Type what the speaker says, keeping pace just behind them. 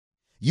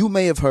You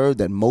may have heard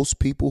that most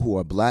people who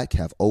are black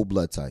have O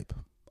blood type.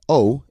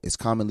 O is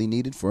commonly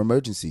needed for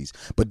emergencies,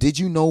 but did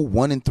you know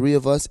 1 in 3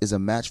 of us is a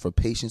match for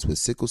patients with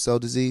sickle cell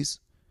disease?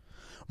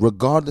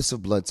 Regardless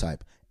of blood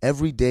type,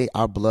 every day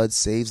our blood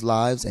saves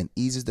lives and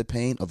eases the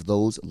pain of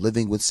those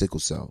living with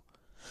sickle cell.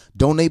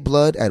 Donate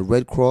blood at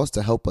Red Cross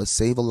to help us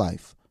save a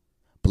life.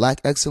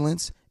 Black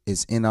excellence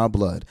is in our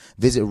blood.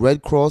 Visit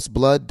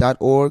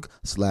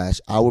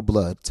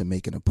redcrossblood.org/ourblood to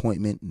make an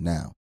appointment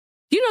now.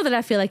 You know that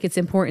I feel like it's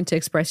important to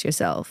express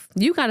yourself.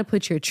 You got to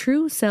put your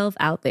true self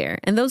out there.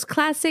 And those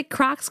classic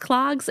Crocs,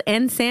 clogs,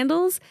 and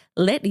sandals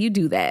let you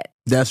do that.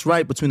 That's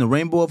right. Between the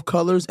rainbow of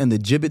colors and the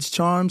Jibbitz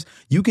charms,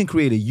 you can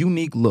create a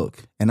unique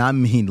look. And I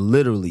mean,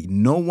 literally,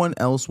 no one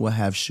else will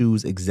have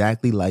shoes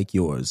exactly like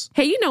yours.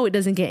 Hey, you know it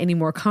doesn't get any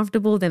more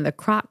comfortable than the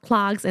Croc,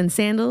 clogs, and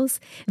sandals.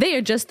 They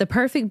are just the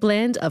perfect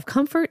blend of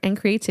comfort and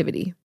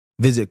creativity.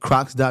 Visit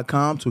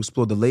crocs.com to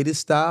explore the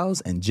latest styles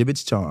and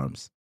Jibbitz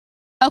charms.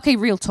 Okay,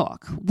 real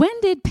talk. When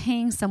did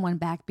paying someone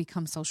back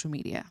become social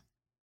media?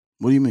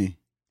 What do you mean?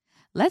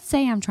 Let's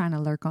say I'm trying to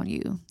lurk on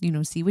you,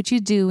 see what you're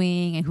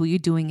doing and who you're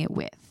doing it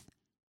with.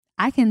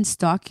 I can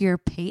stalk your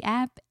pay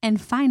app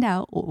and find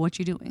out what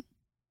you're doing.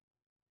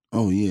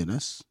 Oh, yeah,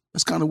 that's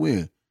kind of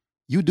weird.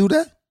 You do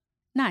that?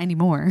 Not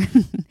anymore.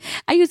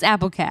 I use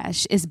Apple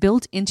Cash. It's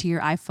built into your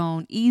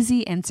iPhone,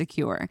 easy and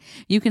secure.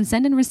 You can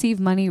send and receive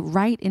money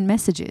right in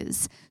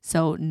messages,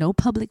 so no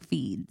public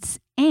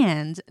feeds.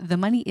 And the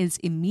money is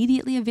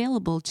immediately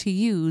available to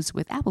use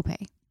with Apple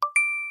Pay.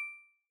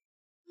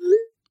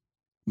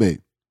 Babe,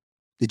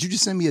 did you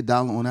just send me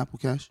 $1 on Apple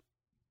Cash?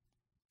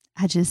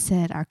 I just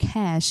said our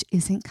cash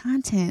isn't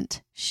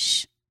content.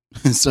 Shh.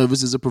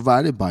 Services are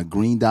provided by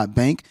Green Dot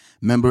Bank,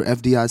 member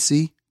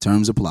FDIC.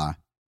 Terms apply.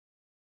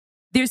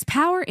 There's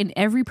power in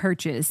every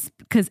purchase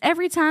because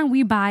every time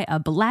we buy a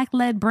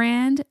black-led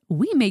brand,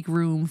 we make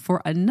room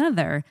for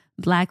another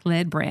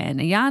black-led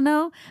brand. And y'all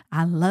know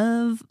I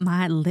love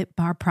my lip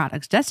bar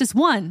products. That's just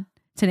one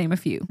to name a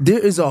few. There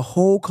is a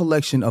whole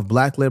collection of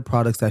black-led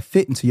products that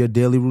fit into your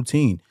daily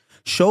routine.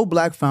 Show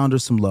Black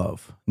founders some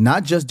love,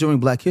 not just during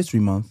Black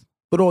History Month,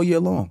 but all year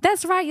long.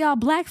 That's right, y'all.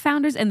 Black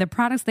founders and the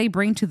products they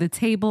bring to the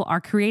table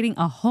are creating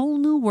a whole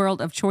new world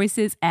of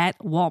choices at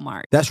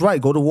Walmart. That's right.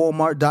 Go to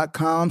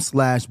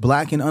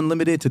walmart.com/Black and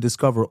Unlimited to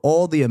discover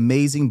all the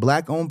amazing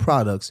Black-owned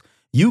products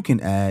you can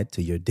add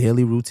to your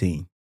daily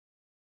routine.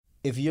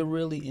 If you're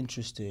really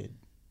interested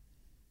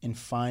in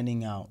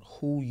finding out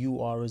who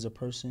you are as a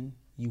person,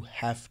 you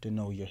have to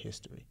know your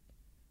history.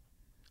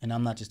 And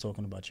I'm not just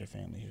talking about your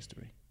family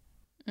history.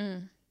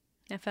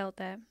 I felt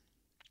that.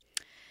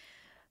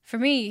 For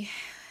me,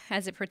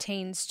 as it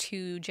pertains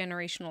to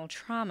generational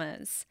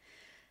traumas,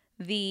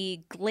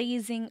 the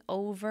glazing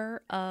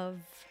over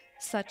of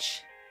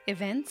such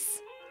events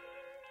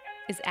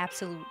is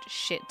absolute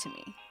shit to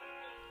me.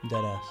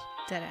 Deadass.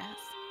 Deadass.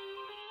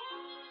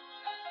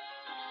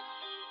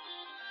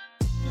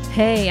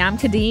 Hey, I'm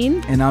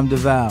Kadeen. And I'm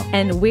DeVal.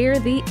 And we're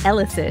the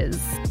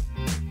Ellises.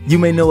 You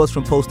may know us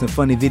from posting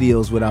funny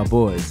videos with our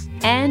boys.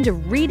 And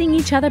reading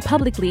each other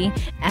publicly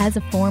as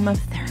a form of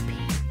therapy.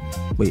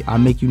 Wait, I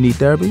make you need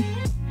therapy?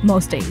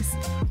 Most days.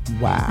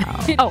 Wow.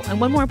 Oh,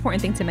 and one more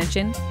important thing to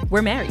mention.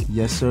 We're married.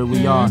 Yes, sir,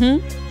 we are.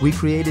 We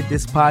created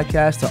this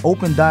podcast to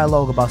open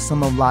dialogue about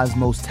some of life's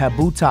most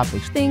taboo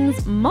topics.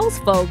 Things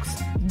most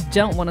folks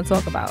don't want to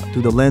talk about.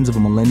 Through the lens of a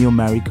millennial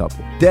married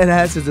couple.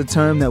 Deadass is a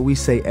term that we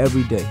say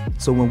every day.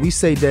 So when we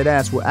say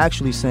deadass, we're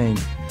actually saying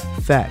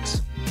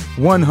facts.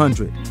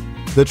 100.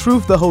 The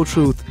truth, the whole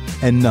truth,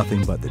 and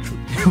nothing but the truth.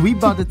 We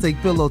about to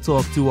take pillow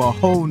talk to a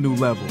whole new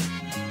level.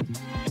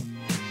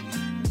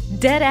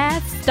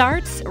 Deadass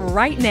starts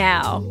right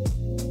now.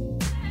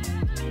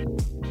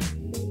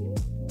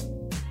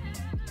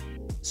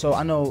 So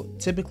I know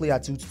typically I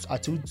do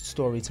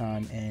story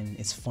time and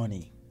it's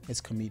funny,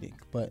 it's comedic,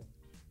 but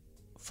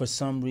for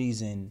some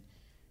reason,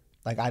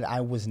 like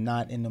I was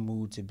not in the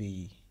mood to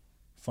be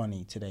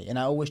funny today. And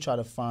I always try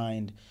to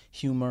find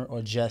humor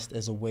or jest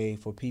as a way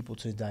for people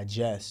to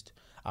digest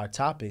our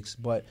topics,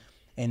 but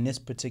in this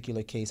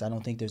particular case, I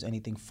don't think there's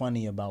anything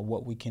funny about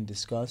what we can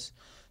discuss.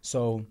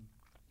 So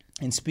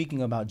in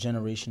speaking about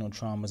generational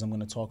traumas, I'm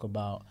going to talk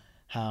about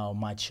how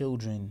my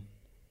children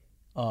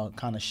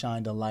kind of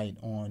shined a light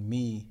on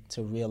me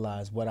to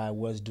realize what I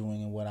was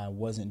doing and what I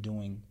wasn't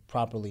doing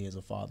properly as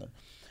a father.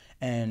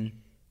 And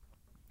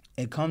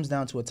it comes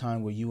down to a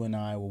time where you and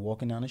I were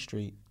walking down the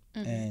street,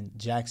 and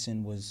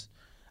Jackson was,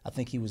 I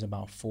think he was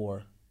about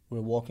 4. We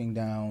were walking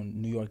down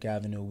New York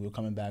Avenue. We were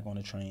coming back on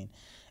a train,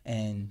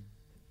 and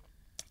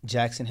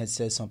Jackson had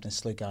said something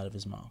slick out of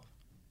his mouth.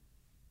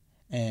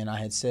 And I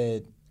had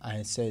said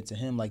to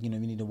him, like, you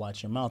need to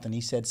watch your mouth. And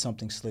he said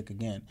something slick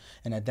again.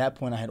 And at that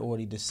point, I had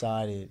already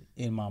decided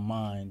in my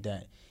mind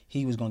that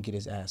he was going to get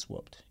his ass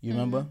whooped. You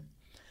remember?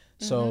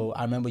 So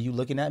I remember you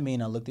looking at me,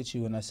 and I looked at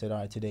you, and I said, all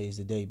right, today is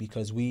the day.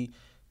 Because we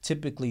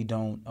typically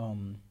don't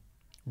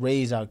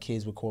raise our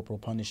kids with corporal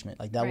punishment.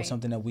 Like that was Right.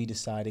 something that we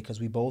decided because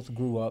we both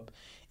grew up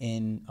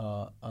in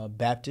a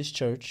Baptist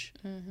church.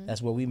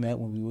 That's where we met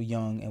when we were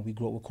young, and we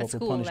grew up with corporal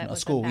school that punishment. was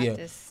A school, a yeah.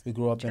 Baptist We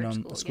grew up in church a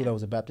school, school yeah. that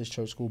was a Baptist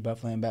church school,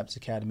 Bethlehem Baptist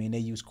Academy, and they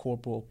used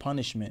corporal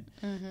punishment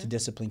to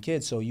discipline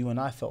kids. So you and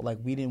I felt like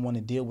we didn't want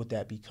to deal with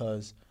that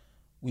because,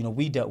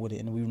 we dealt with it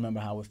and we remember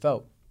how it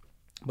felt.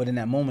 But in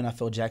that moment, I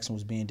felt Jackson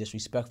was being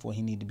disrespectful.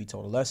 He needed to be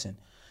told a lesson.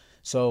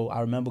 So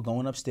I remember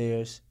going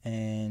upstairs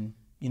and,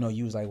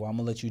 you was like, well, I'm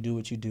going to let you do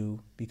what you do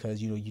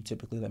because, you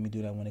typically let me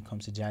do that when it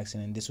comes to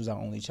Jackson. And this was our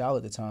only child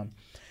at the time.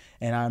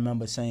 And I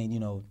remember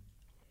saying,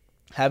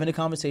 having a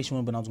conversation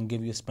with him, but I was going to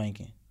give you a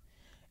spanking.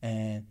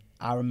 And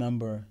I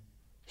remember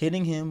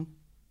hitting him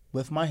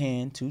with my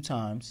hand 2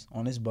 times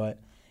on his butt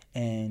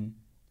and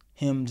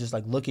him just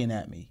like looking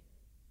at me.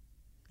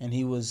 And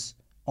he was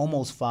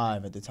almost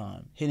 5 at the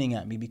time, hitting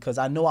at me because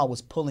I know I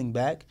was pulling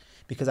back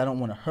because I don't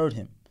want to hurt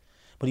him.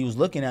 But he was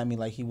looking at me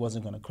like he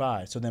wasn't going to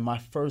cry. So then my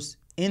first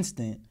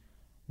instinct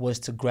was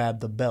to grab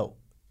the belt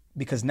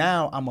because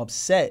now I'm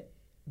upset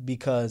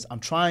because I'm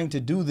trying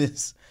to do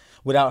this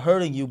without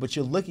hurting you, but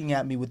you're looking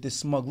at me with this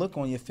smug look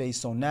on your face.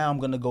 So now I'm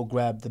going to go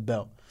grab the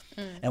belt.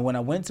 And when I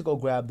went to go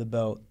grab the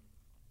belt,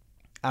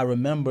 I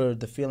remember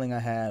the feeling I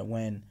had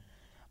when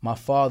my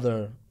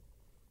father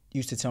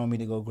used to tell me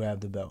to go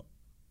grab the belt.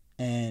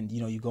 And,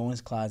 you go in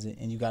his closet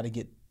and you got to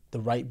get the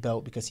right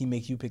belt because he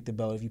makes you pick the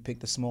belt. If you pick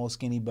the small,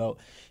 skinny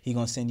belt, he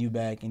going to send you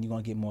back and you're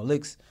going to get more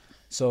licks.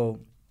 So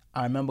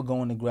I remember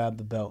going to grab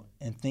the belt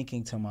and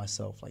thinking to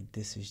myself, like,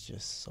 this is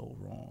just so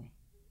wrong.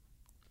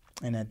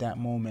 And at that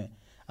moment,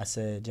 I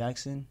said,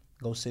 Jackson,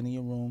 go sit in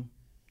your room.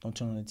 Don't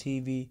turn on the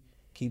TV.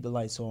 Keep the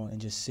lights on and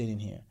just sit in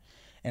here.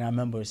 And I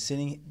remember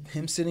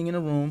him sitting in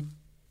a room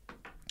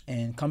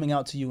and coming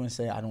out to you and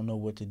say, I don't know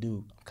what to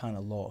do. I'm kind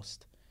of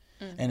lost.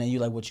 And then you're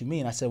like, what you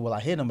mean? I said, well,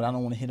 I hit him, but I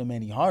don't want to hit him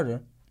any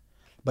harder.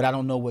 But I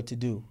don't know what to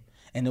do.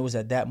 And it was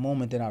at that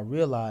moment that I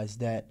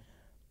realized that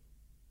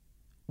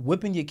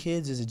whipping your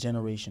kids is a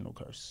generational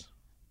curse.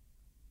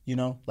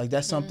 Like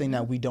that's something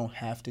that we don't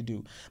have to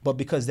do. But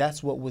because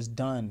that's what was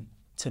done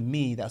to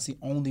me, that's the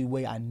only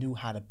way I knew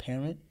how to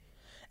parent.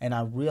 And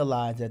I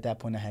realized at that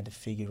point I had to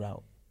figure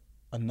out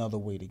another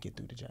way to get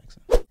through to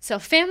Jackson. So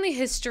family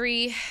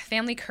history,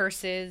 family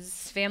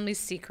curses, family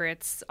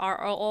secrets are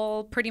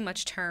all pretty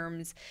much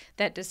terms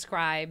that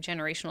describe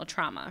generational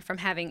trauma, from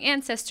having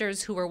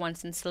ancestors who were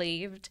once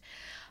enslaved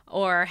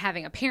or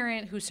having a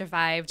parent who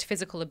survived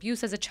physical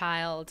abuse as a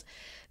child,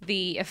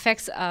 the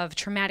effects of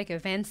traumatic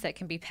events that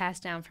can be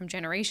passed down from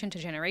generation to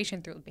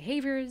generation through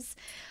behaviors,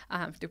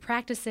 through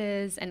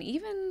practices, and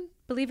even,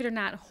 believe it or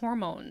not,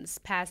 hormones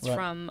passed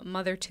from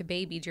mother to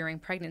baby during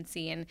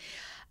pregnancy. And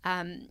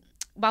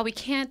while we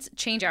can't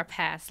change our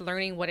past,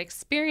 learning what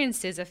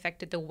experiences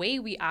affected the way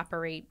we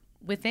operate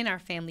within our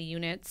family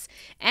units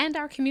and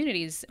our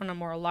communities on a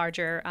more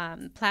larger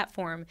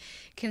platform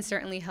can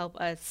certainly help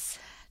us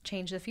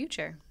change the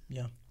future.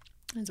 Yeah.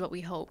 Is what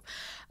we hope.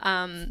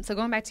 So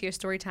going back to your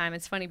story time,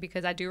 it's funny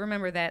because I do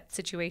remember that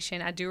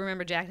situation. I do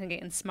remember Jackson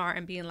getting smart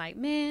and being like,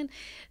 man,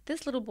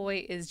 this little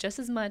boy is just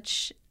as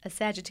much a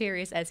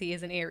Sagittarius as he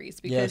is an Aries.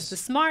 Because the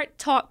smart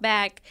talk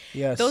back,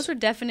 those were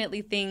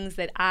definitely things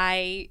that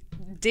I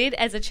did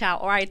as a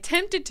child, or I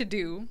attempted to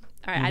do.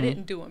 All right, I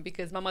didn't do them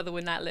because my mother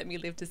would not let me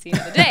live to see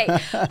another day.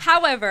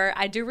 However,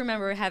 I do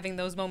remember having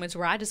those moments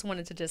where I just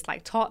wanted to just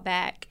like talk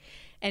back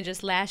and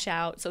just lash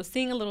out. So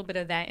seeing a little bit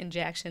of that in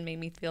Jackson made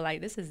me feel like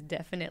this is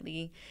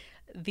definitely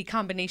the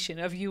combination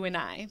of you and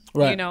I,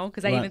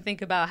 because I even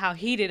think about how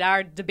heated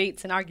our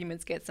debates and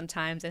arguments get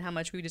sometimes and how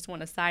much we just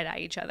want to side-eye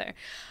each other.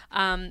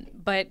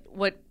 But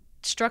what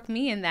struck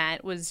me in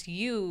that was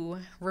you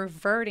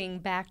reverting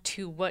back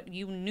to what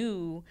you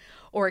knew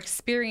or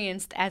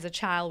experienced as a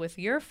child with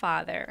your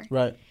father.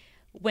 Right.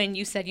 When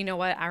you said, you know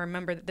what, I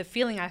remember the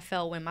feeling I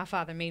felt when my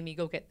father made me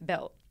go get the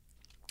belt.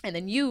 And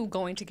then you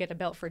going to get a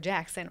belt for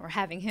Jackson or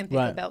having him pick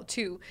a belt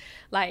too.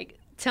 Like,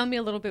 tell me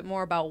a little bit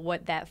more about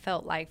what that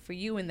felt like for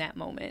you in that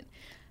moment.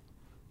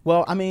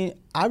 Well, I mean,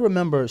 I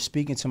remember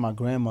speaking to my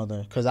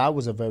grandmother because I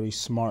was a very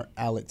smart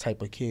aleck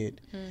type of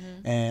kid.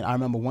 And I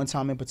remember one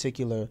time in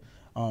particular,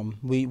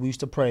 we used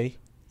to pray.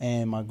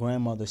 And my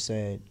grandmother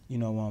said,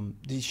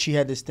 she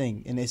had this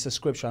thing, and it's a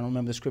scripture. I don't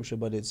remember the scripture,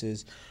 but it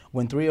says,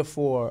 when 3 or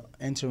 4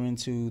 enter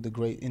into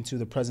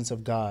the presence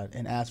of God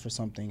and ask for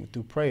something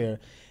through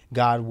prayer,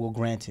 God will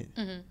grant it.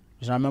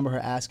 And I remember her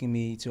asking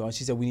me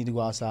she said, we need to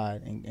go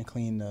outside and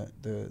clean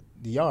the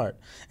yard.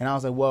 And I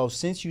was like, well,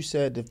 since you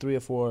said that 3 or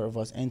 4 of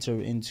us enter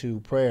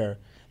into prayer,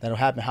 that'll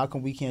happen, how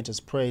come we can't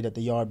just pray that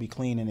the yard be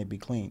clean and it be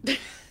clean?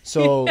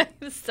 So,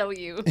 so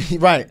you.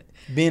 Right.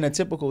 Being a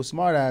typical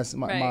smartass,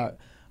 my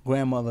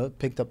grandmother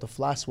picked up the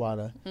fly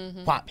swatter,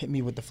 pop, hit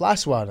me with the fly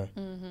swatter,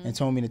 and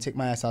told me to take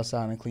my ass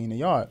outside and clean the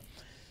yard.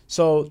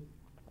 So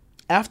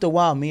after a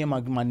while, me and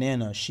my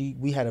Nana,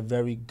 we had a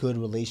very good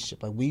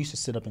relationship. Like, we used to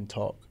sit up and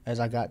talk as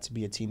I got to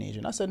be a teenager.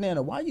 And I said,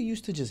 Nana, why you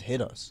used to just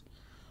hit us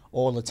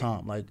all the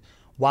time? Like,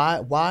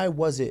 why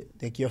was it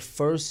like your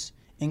first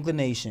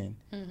inclination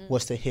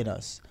was to hit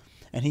us?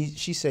 And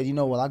she said,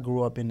 well, I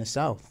grew up in the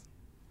South.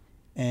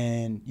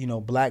 and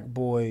black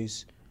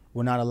boys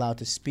were not allowed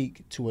to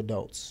speak to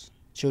adults.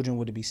 Children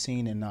were to be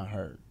seen and not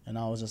heard. And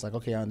I was just like,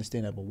 okay, I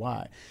understand that, but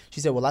why?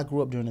 She said, well, I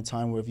grew up during a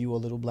time where if you were a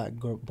little black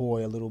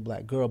boy, a little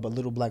black girl, but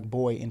little black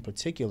boy in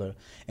particular,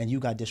 and you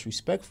got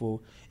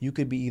disrespectful, you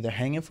could be either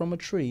hanging from a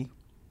tree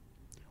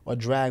or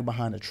dragged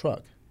behind a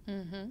truck.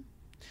 Mm-hmm.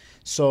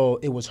 So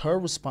it was her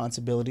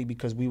responsibility,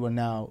 because we were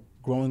now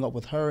growing up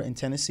with her in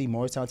Tennessee,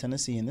 Morristown,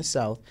 Tennessee, in the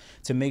South,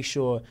 to make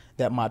sure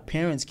that my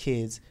parents'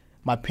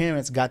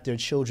 got their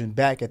children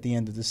back at the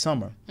end of the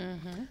summer.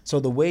 Mm-hmm. So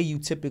the way you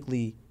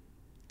typically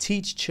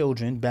teach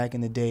children back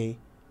in the day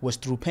was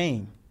through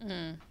pain.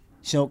 Mm.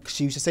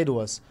 She used to say to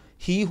us,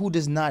 he who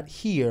does not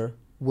hear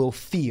will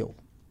feel.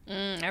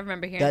 I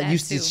remember hearing that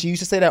too. She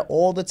used to say that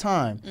all the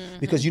time,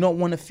 because you don't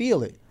want to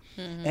feel it.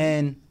 Mm-hmm.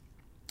 And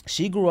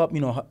she grew up,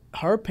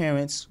 her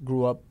parents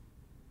grew up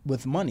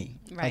with money.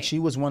 Right. Like, she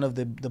was one of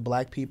the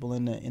black people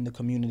in the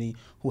community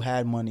who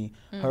had money.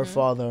 Mm-hmm. Her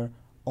father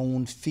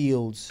owned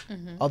fields.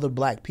 Mm-hmm. Other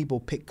black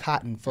people picked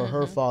cotton for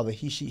her father.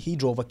 He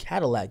drove a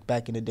Cadillac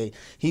back in the day.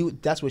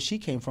 That's where she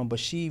came from. But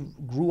she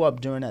grew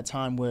up during that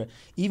time where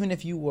even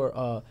if you were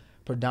a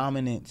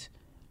predominant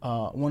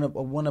one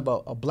of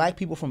a black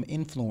people from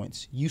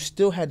influence, you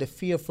still had to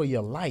fear for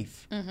your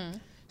life. Mm-hmm.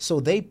 So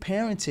they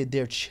parented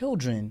their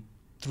children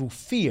through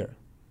fear.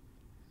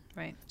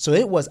 Right. So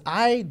it was,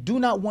 I do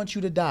not want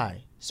you to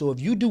die. So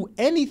if you do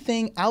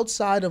anything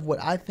outside of what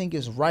I think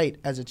is right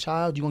as a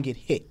child, you're going to get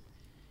hit.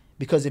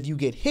 Because if you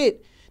get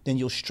hit, then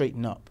you'll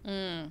straighten up.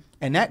 Mm.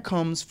 And that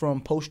comes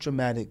from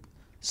post-traumatic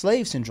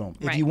slave syndrome.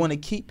 If you want to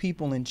keep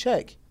people in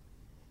check,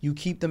 you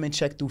keep them in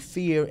check through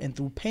fear and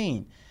through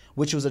pain,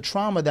 which was a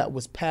trauma that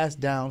was passed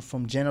down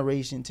from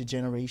generation to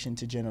generation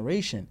to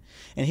generation.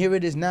 And here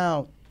it is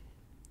now,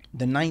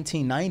 the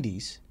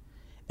 1990s,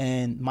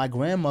 and my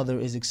grandmother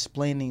is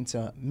explaining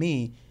to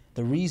me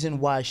the reason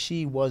why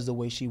she was the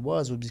way she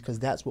was because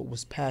that's what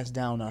was passed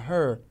down to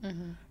her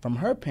from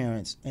her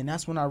parents. And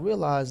that's when I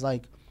realized,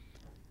 like,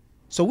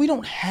 so we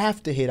don't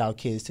have to hit our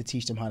kids to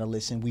teach them how to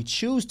listen. We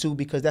choose to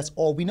because that's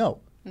all we know.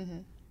 Mm-hmm.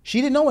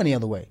 She didn't know any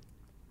other way.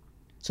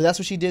 So that's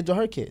what she did to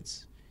her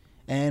kids.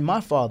 And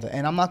my father,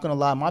 and I'm not going to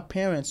lie, my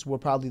parents were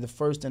probably the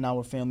first in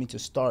our family to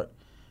start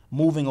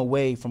moving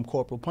away from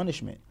corporal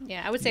punishment.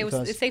 Yeah, I would say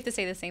it's safe to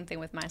say the same thing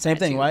with my same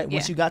thing, too. right? Yeah.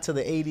 Once you got to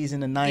the 80s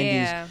and the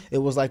 90s, it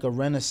was like a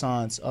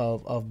renaissance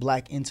of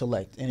black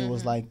intellect. And it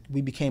was like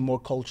we became more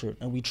cultured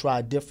and we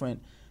tried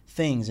different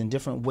things and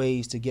different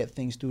ways to get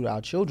things through to our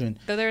children.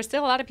 Though there are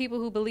still a lot of people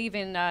who believe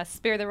in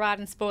spare the rod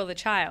and spoil the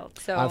child.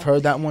 So I've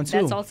heard that one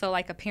too. That's also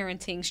like a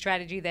parenting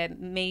strategy that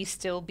may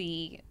still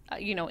be,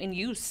 in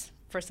use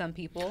for some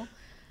people.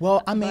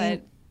 Well, I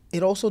mean,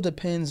 it also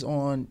depends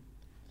on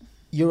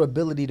your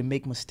ability to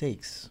make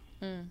mistakes,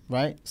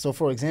 right? So,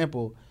 for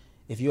example,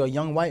 if you're a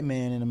young white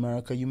man in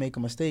America, you make a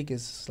mistake,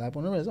 it's a slap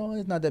on the wrist. Oh,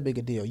 it's not that big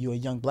a deal. You're a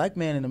young black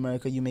man in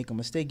America, you make a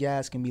mistake, your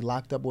ass can be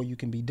locked up or you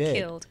can be dead.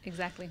 Killed,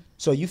 exactly.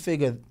 So you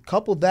figure,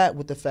 couple that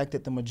with the fact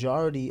that the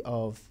majority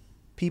of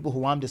people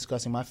who I'm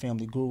discussing, my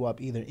family, grew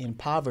up either in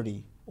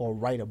poverty or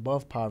right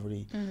above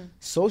poverty.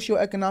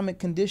 Socioeconomic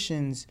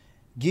conditions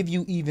give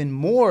you even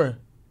more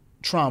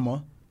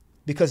trauma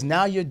because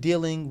now you're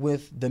dealing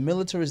with the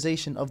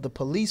militarization of the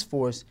police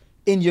force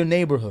in your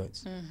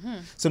neighborhoods.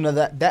 So now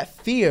that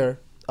fear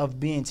of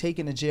being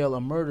taken to jail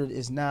or murdered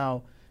is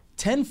now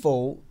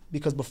tenfold,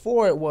 because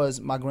before it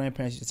was, my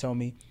grandparents used to tell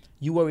me,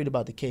 you worried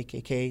about the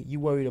KKK, you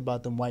worried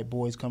about them white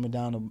boys coming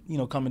down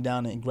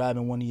and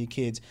grabbing one of your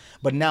kids.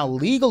 But now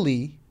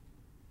legally,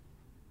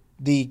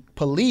 the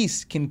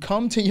police can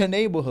come to your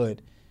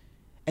neighborhood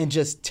and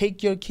just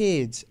take your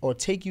kids or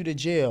take you to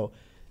jail,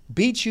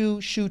 beat you,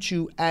 shoot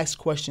you, ask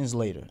questions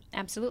later.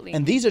 Absolutely.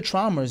 And these are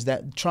traumas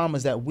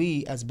that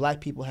we as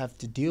black people have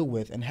to deal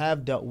with and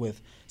have dealt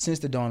with since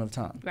the dawn of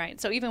time.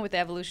 Right. So even with the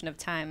evolution of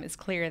time, it's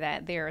clear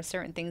that there are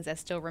certain things that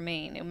still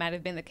remain. It might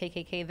have been the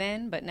KKK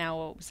then, but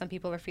now some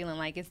people are feeling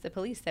like it's the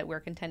police that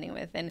we're contending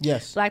with. And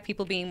black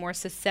people being more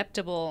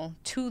susceptible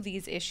to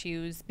these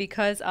issues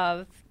because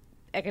of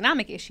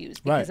economic issues,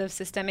 because of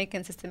systemic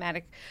and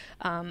systematic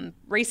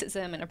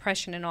racism and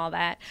oppression and all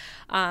that.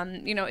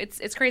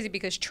 It's crazy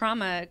because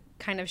trauma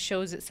kind of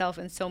shows itself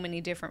in so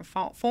many different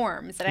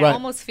forms that I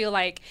almost feel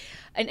like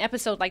an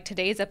episode like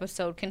today's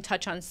episode can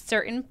touch on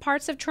certain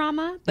parts of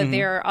trauma, but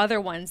there are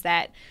other ones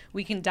that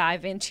we can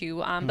dive into.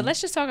 But let's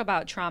just talk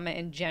about trauma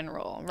in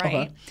general,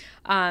 right?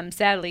 Okay.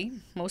 Sadly,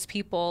 most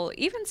people,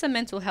 even some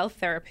mental health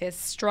therapists,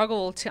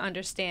 struggle to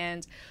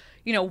understand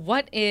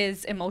what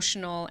is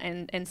emotional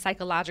and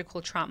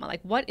psychological trauma?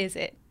 Like, what is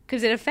it?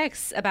 Because it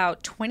affects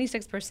about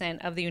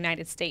 26% of the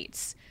United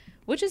States,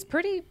 which is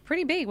pretty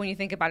big when you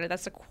think about it.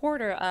 That's a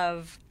quarter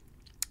of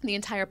the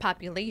entire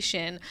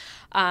population,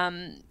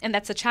 and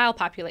that's a child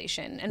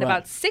population, and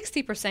about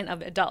 60%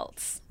 of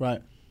adults.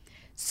 Right.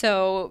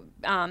 So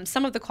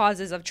some of the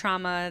causes of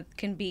trauma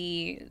can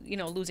be,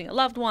 losing a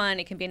loved one.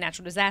 It can be a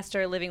natural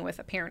disaster, living with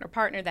a parent or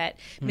partner that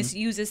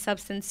misuses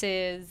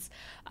substances.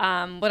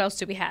 What else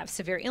do we have?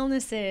 Severe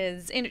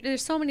illnesses. And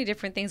there's so many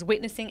different things.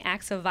 Witnessing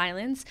acts of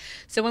violence.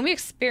 So when we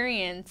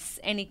experience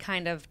any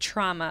kind of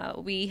trauma,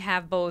 we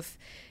have both,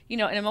 an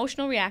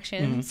emotional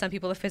reaction. Some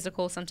people are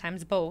physical,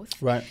 sometimes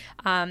both. Right.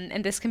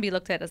 And this can be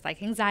looked at as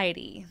like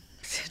anxiety,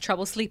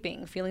 trouble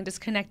sleeping, feeling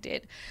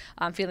disconnected,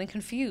 feeling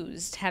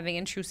confused, having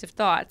intrusive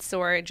thoughts,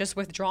 or just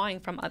withdrawing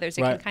from others.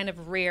 It can kind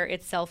of rear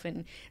itself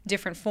in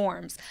different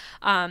forms.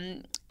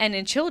 And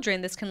in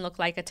children, this can look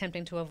like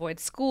attempting to avoid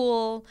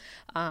school,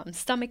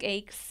 stomach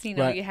aches.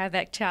 You have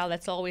that child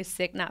that's always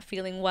sick, not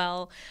feeling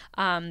well.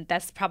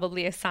 That's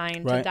probably a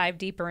sign to dive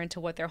deeper into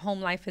what their home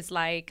life is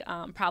like,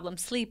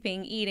 problems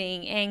sleeping,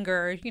 eating,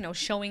 anger,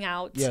 showing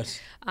out,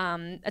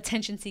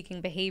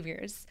 attention-seeking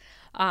behaviors.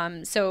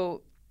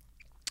 So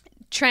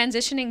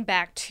transitioning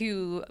back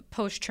to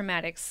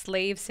post-traumatic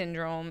slave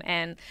syndrome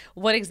and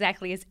what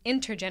exactly is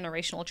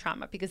intergenerational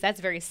trauma, because that's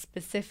very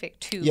specific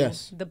to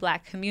the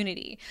Black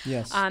community.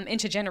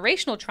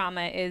 Intergenerational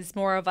trauma is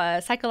more of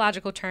a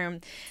psychological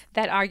term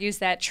that argues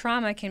that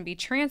trauma can be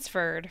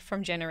transferred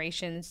from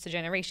generations to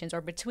generations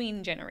or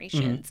between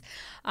generations,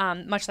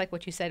 much like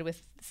what you said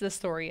with the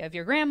story of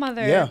your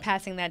grandmother,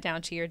 passing that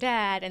down to your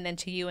dad and then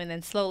to you, and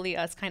then slowly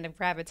us kind of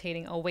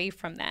gravitating away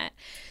from that.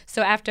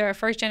 So after a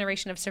first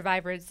generation of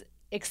survivors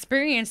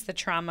experience the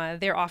trauma,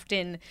 they're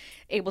often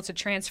able to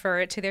transfer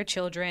it to their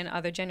children,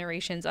 other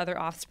generations, other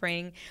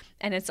offspring.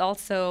 And it's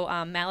also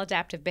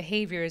maladaptive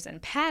behaviors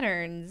and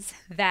patterns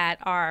that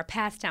are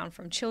passed down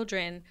from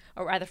children,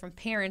 or rather from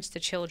parents to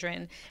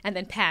children, and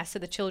then passed to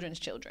the children's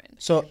children.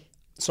 So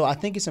I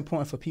think it's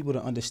important for people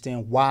to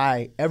understand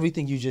why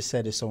everything you just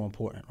said is so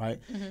important, right?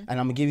 And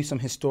I'm going to give you some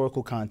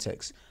historical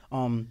context.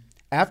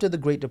 After the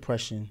Great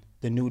Depression,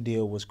 the New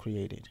Deal was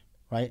created,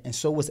 right? And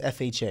so was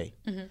FHA.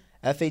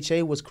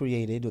 FHA was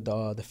created with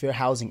the Fair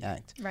Housing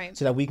Act,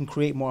 so that we can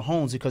create more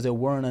homes because there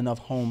weren't enough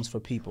homes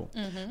for people.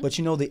 But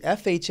the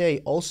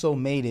FHA also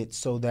made it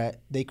so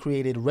that they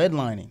created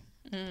redlining,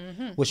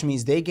 which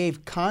means they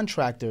gave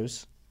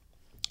contractors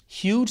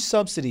huge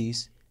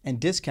subsidies and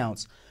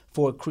discounts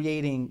for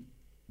creating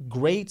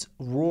great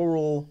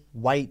rural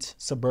white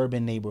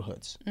suburban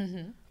neighborhoods.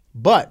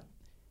 But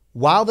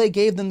while they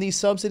gave them these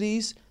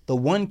subsidies, the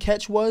one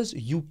catch was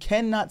you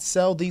cannot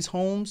sell these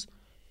homes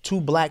to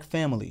Black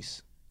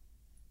families.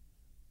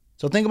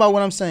 So think about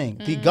what I'm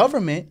saying. The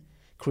government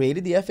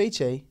created the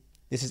FHA.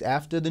 This is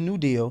after the New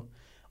Deal.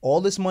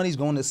 All this money is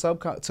going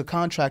to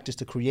contractors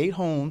to create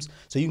homes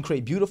so you can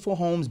create beautiful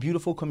homes,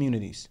 beautiful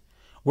communities.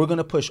 We're going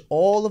to push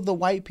all of the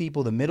white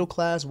people, the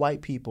middle-class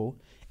white people,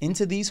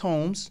 into these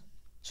homes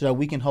so that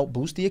we can help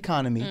boost the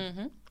economy,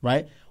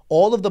 right?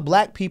 All of the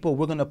Black people,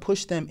 we're going to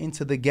push them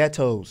into the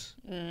ghettos,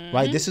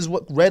 right? This is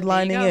what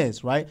redlining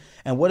is, right?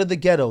 And what are the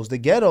ghettos? The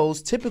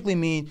ghettos typically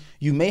mean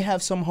you may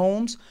have some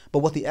homes, but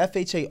what the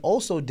FHA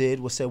also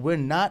did was said we're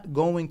not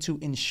going to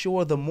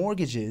insure the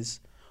mortgages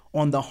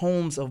on the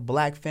homes of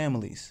Black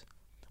families,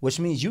 which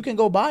means you can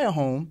go buy a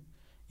home,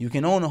 you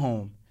can own a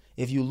home.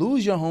 If you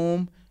lose your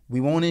home,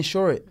 we won't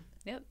insure it.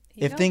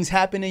 If things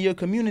happen in your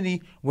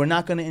community, we're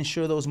not going to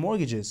insure those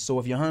mortgages. So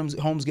if your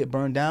homes get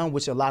burned down,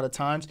 which a lot of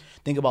times,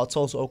 think about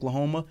Tulsa,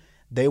 Oklahoma,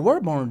 they were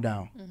burned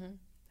down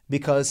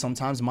because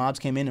sometimes mobs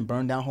came in and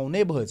burned down whole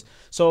neighborhoods.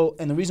 So,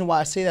 and the reason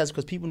why I say that is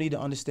because people need to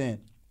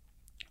understand,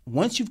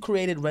 once you've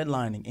created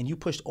redlining and you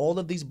pushed all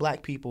of these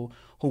Black people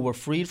who were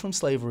freed from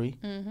slavery,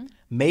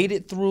 made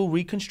it through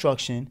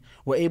Reconstruction,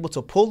 were able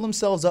to pull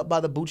themselves up by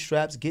the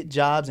bootstraps, get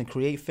jobs, and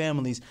create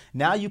families,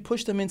 now you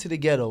push them into the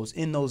ghettos.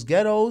 In those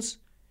ghettos,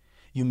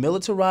 you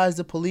militarize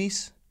the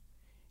police,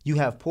 you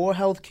have poor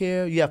health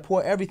care, you have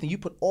poor everything. You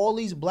put all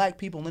these Black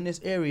people in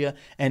this area,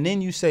 and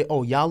then you say,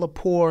 oh, y'all are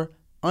poor,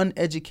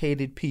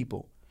 uneducated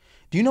people.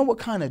 Do you know what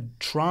kind of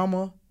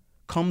trauma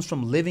comes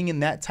from living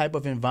in that type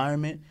of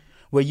environment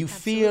where you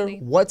fear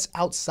what's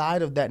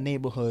outside of that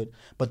neighborhood,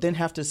 but then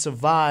have to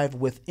survive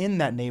within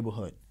that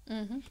neighborhood?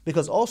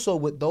 Because also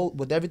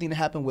with everything that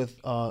happened with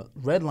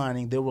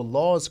redlining, there were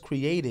laws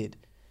created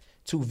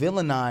to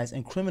villainize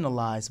and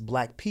criminalize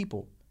Black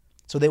people.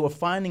 So they were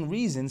finding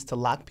reasons to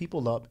lock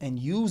people up and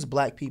use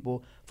Black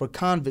people for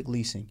convict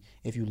leasing.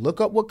 If you look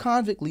up what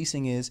convict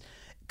leasing is,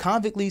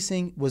 convict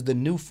leasing was the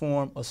new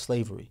form of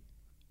slavery.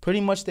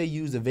 Pretty much they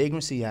used the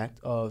Vagrancy Act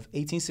of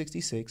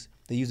 1866.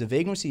 They used the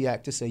Vagrancy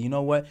Act to say, you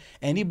know what,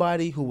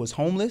 anybody who was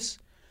homeless,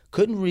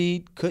 couldn't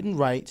read, couldn't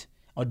write,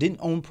 or didn't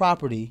own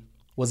property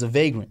was a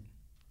vagrant.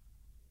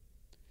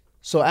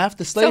 So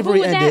after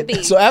slavery ended,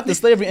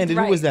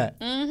 who was that?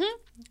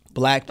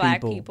 Black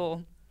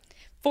people.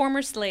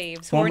 Former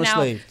slaves who are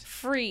now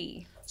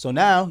free. So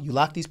now you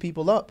lock these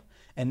people up,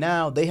 and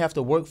now they have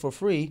to work for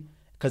free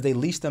because they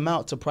leased them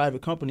out to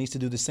private companies to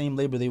do the same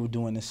labor they were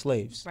doing as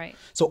slaves. Right.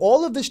 So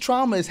all of this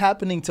trauma is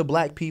happening to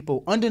Black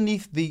people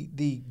underneath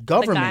the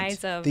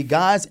government, the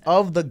guise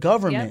of the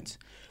government,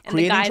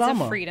 creating and the guise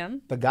trauma. Of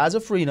freedom. The guise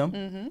of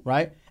freedom,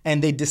 right?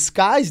 And they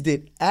disguised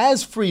it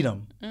as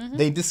freedom.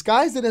 They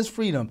disguised it as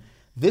freedom.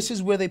 This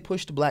is where they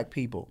pushed black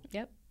people.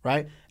 Yep.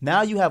 Right?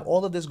 Now you have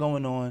all of this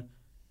going on.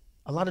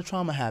 A lot of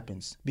trauma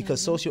happens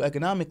because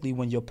socioeconomically,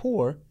 when you're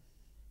poor,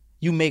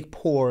 you make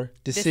poor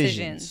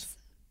decisions.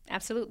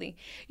 Absolutely.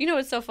 You know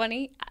what's so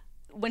funny?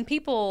 When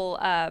people,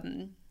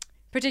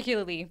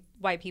 particularly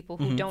white people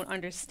who don't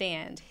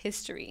understand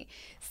history,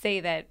 say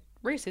that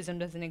racism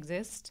doesn't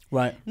exist.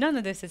 Right. None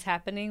of this is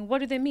happening.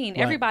 What do they mean?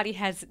 Right. Everybody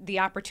has the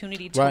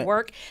opportunity to Right.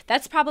 work.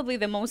 That's probably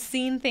the most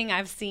seen thing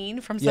I've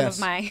seen from some Yes. of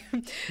my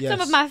Yes.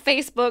 some of my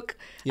Facebook.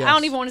 Yes. I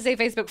don't even want to say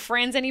Facebook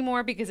friends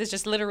anymore because it's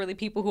just literally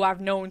people who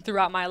I've known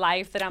throughout my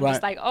life that I'm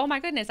just Right. like, oh my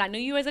goodness, I knew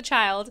you as a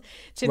child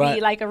to Right.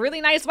 be like a really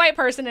nice white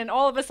person, and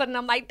all of a sudden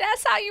I'm like,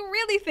 that's how you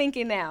really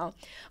thinking now.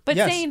 But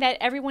Yes. saying that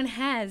everyone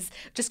has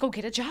just go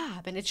get a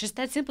job and it's just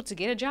that simple to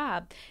get a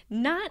job,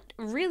 not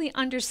really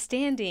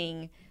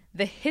understanding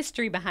the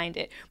history behind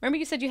it. Remember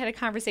you said you had a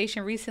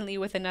conversation recently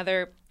with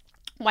another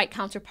white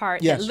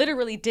counterpart Yes. that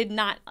literally did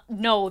not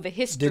know the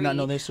history,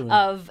 history.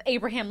 of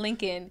Abraham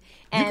Lincoln You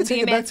and can the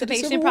take it back to the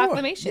Emancipation Civil War.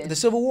 Proclamation. The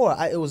Civil War.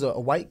 It was a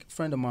white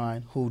friend of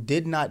mine who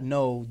did not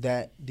know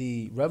that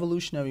the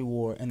Revolutionary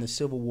War and the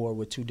Civil War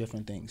were two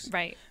different things.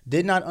 Right.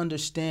 Did not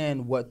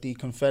understand what the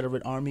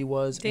Confederate Army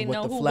was Didn't and what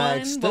know the who flag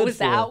won, stood what was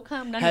for. the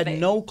outcome, none of Had it.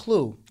 no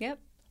clue. Yep.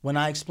 When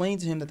I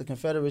explained to him that the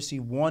Confederacy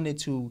wanted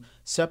to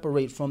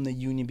separate from the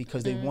Union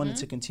because they wanted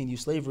to continue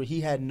slavery, he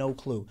had no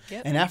clue.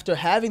 Yep. And after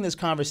having this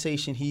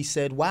conversation, he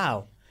said,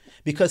 wow,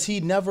 because he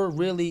never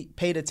really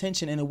paid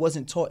attention and it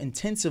wasn't taught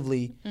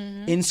intensively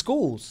in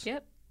schools.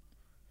 Yep.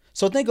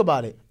 So think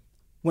about it.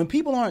 When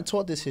people aren't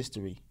taught this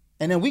history,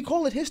 and then we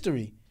call it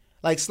history,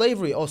 like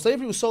slavery. Oh,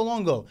 slavery was so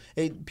long ago.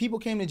 People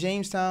came to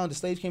Jamestown, the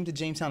slaves came to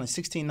Jamestown in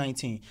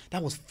 1619.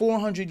 That was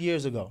 400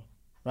 years ago.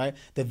 Right?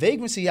 The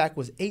Vagrancy Act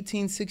was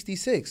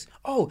 1866.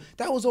 Oh,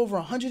 that was over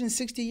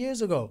 160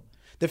 years ago.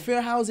 The Fair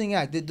Housing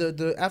Act,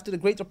 the after the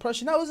Great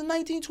Depression, that was in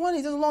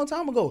 1920s. That's a long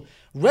time ago.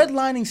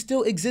 Redlining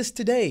still exists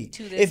today.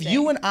 To this If day.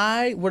 you and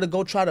I were to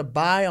go try to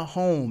buy a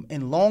home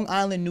in Long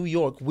Island, New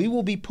York, we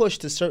will be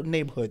pushed to certain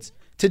neighborhoods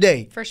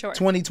today. For sure.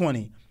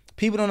 2020.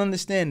 People don't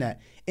understand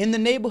that. In the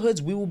neighborhoods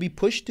we will be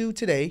pushed to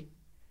today,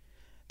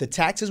 the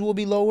taxes will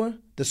be lower,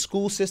 the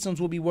school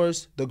systems will be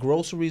worse, the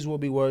groceries will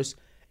be worse.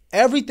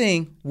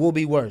 Everything will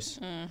be worse,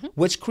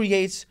 which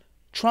creates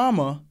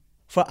trauma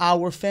for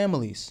our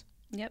families.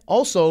 Yep.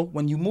 Also,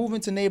 when you move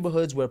into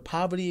neighborhoods where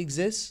poverty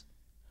exists,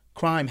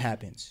 crime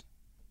happens.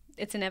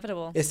 It's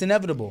inevitable. It's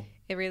inevitable.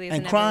 It really is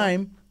And inevitable.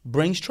 crime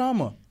brings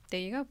trauma. There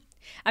you go.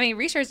 I mean,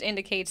 research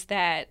indicates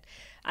that,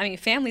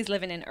 families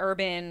living in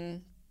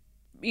urban,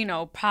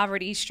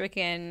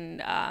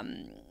 poverty-stricken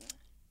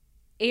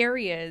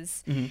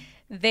areas,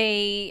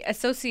 they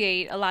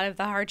associate a lot of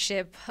the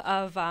hardship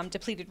of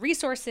depleted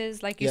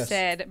resources, like you Yes.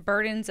 said,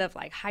 burdens of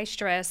like high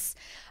stress,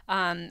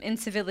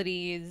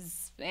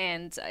 incivilities,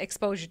 and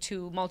exposure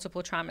to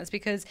multiple traumas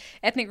because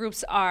ethnic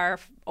groups are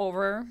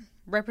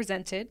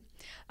overrepresented.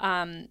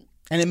 And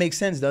it makes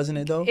sense, doesn't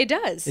it, though? It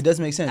does. It does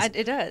make sense.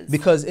 It does.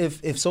 Because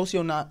if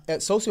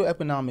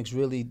socioeconomics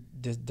really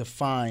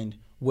defined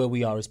where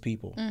we are as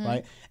people,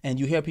 right? And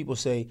you hear people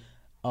say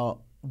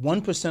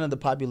 1% of the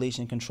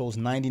population controls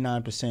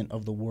 99%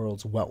 of the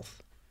world's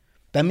wealth.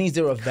 That means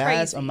there are a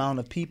vast Crazy. amount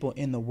of people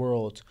in the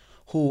world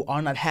who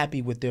are not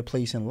happy with their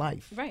place in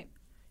life. Right.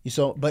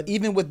 But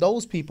even with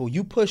those people,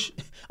 you push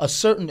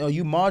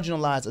you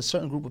marginalize a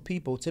certain group of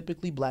people,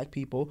 typically black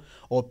people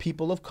or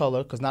people of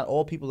color, because not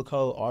all people of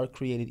color are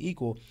created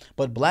equal,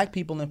 but black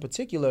people in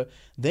particular,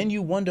 then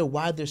you wonder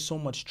why there's so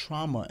much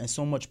trauma and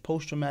so much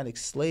post-traumatic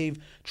slave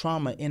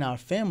trauma in our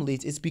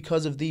families. It's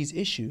because of these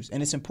issues.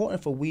 And it's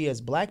important for we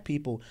as black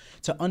people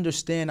to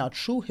understand our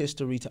true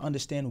history, to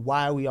understand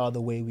why we are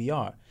the way we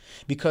are.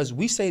 Because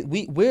we say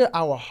we're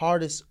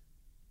hardest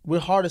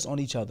on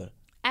each other.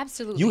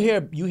 Absolutely.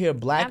 You hear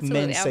black Absolutely.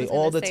 men I say was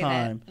all gonna the say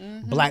time,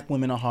 that. black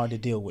women are hard to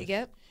deal with.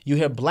 Yep. You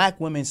hear black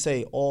women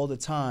say all the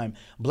time,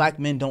 black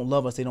men don't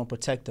love us, they don't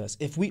protect us.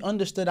 If we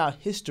understood our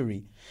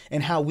history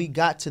and how we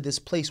got to this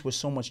place with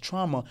so much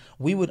trauma,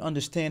 we would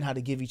understand how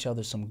to give each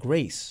other some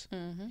grace.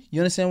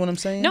 You understand what I'm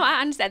saying? No, I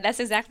understand.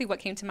 That's exactly what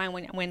came to mind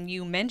when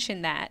you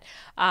mentioned that.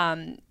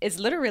 It's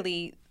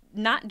literally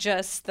not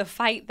just the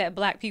fight that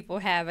black people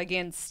have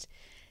against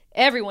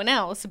everyone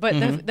else,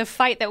 but the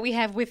fight that we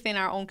have within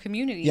our own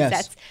communities. Yes.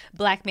 That's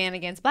black man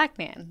against black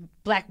man,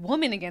 black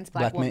woman against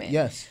black man, woman,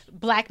 yes.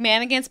 black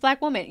man against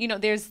black woman.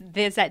 There's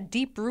that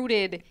deep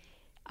rooted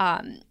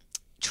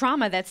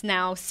trauma that's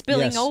now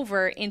spilling Yes.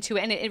 over into,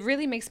 and it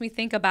really makes me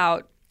think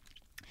about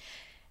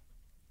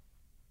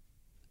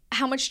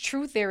how much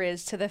truth there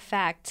is to the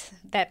fact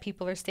that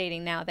people are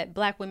stating now that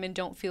black women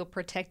don't feel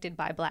protected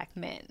by black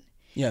men.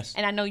 Yes.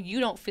 And I know you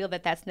don't feel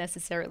that that's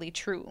necessarily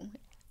true.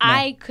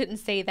 I couldn't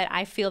say that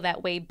I feel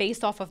that way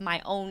based off of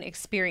my own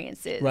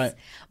experiences. Right.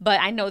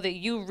 But I know that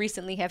you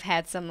recently have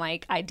had some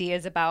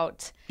ideas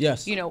about,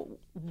 Yes.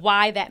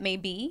 why that may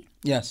be.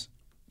 Yes.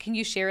 Can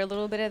you share a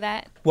little bit of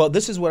that? Well,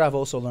 this is what I've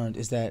also learned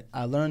is that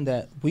I learned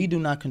that we do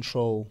not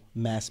control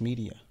mass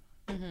media.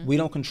 We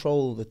don't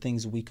control the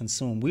things we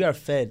consume. We are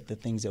fed the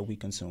things that we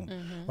consume,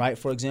 right?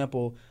 For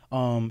example,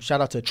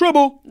 shout out to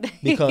Tribble,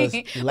 because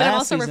But I'm last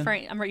also season,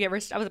 referring. I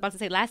was about to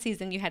say last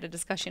season you had a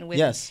discussion with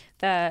yes,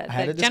 the I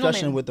had a discussion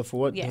gentleman. with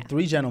the Yeah.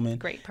 three gentlemen,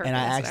 Great and purpose, I what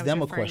I asked was them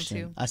a referring question.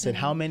 to. I said,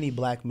 how many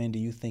black men do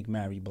you think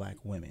marry black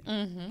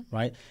women,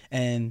 right?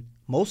 And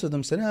most of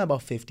them said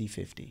about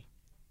 50-50,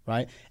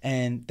 right?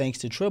 And thanks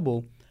to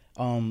Tribble,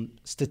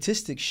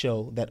 statistics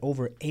show that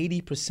over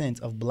 80%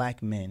 of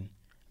black men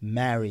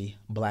marry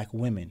black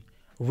women,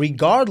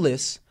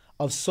 regardless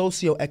of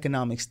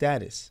socioeconomic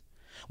status,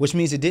 which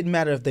means it didn't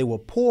matter if they were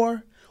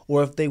poor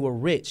or if they were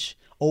rich.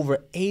 Over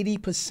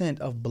 80%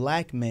 of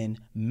black men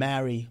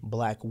marry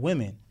black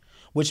women,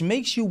 which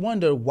makes you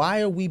wonder,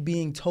 why are we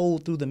being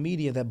told through the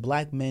media that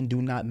black men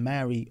do not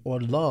marry or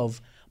love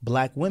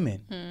black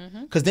women?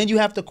 Because then you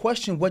have to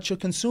question what you're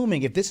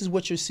consuming if this is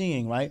what you're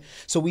seeing, right?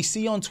 So we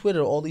see on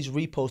Twitter all these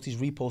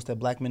reposts that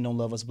black men don't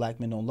love us, black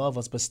men don't love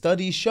us. But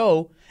studies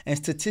show and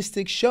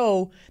statistics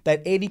show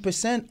that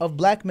 80% of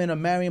black men are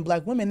marrying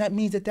black women. That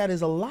means that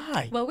is a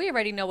lie. Well, we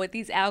already know what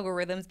these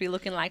algorithms be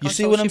looking like. You on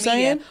see what social I'm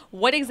media. saying?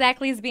 What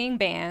exactly is being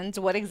banned?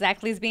 What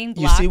exactly is being You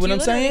blocked? see what I'm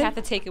literally saying? have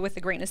to take it with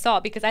a grain of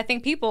salt, because I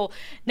think people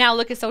now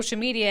look at social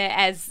media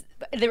as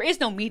there is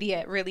no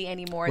media really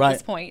anymore at Right.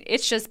 this point.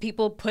 It's just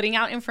people putting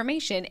out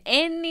information.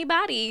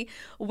 Anybody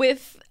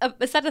with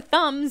a set of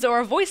thumbs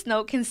or a voice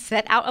note can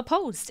set out a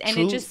post and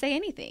it just say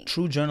anything.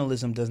 True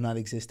journalism does not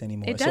exist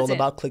anymore. It It's all doesn't.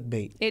 about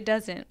clickbait. It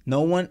doesn't.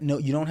 No,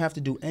 you don't have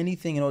to do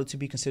anything in order to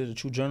be considered a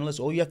true journalist.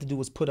 All you have to do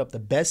is put up the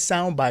best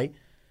soundbite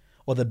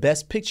or the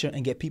best picture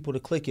and get people to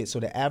click it so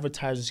that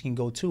advertisers can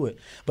go to it.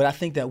 But I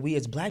think that we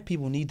as black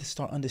people need to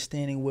start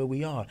understanding where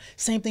we are.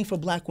 Same thing for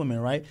black women,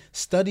 right?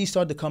 Studies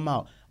start to come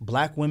out.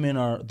 Black women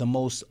are the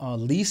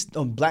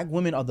black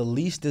women are the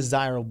least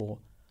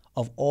desirable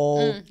of all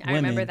women. I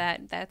remember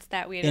that. That's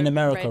that we had in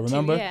America, read too.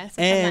 remember? Yeah,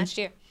 sometime And last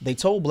year. they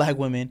told black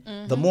women,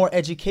 the more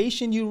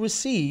education you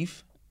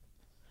receive,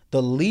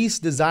 the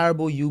least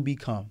desirable you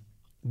become,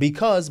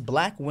 because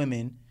black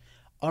women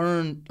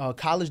earn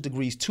college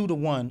degrees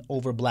 2-to-1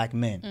 over black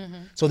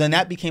men. So then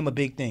that became a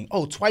big thing.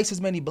 Oh, twice as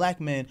many black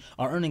men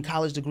are earning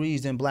college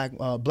degrees than black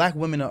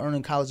women are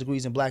earning college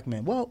degrees than black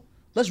men. Well,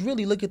 let's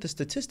really look at the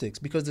statistics,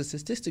 because the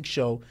statistics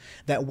show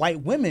that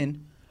white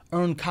women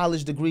earn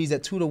college degrees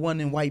at 2-to-1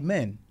 than white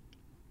men.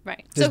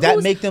 Right. Does that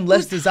who's- make them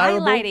less who's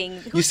desirable?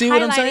 Who's You see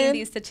what I'm highlighting saying?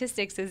 these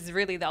statistics is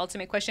really the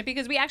ultimate question,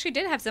 because we actually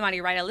did have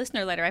somebody write a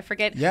listener letter. I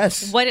forget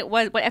Yes. what it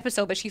was, what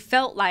episode, but she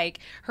felt like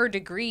her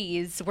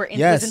degrees was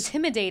Yes.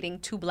 intimidating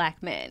to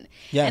black men.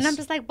 Yes. And I'm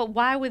just like, but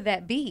why would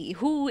that be?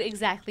 Who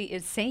exactly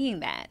is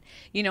saying that?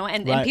 You know,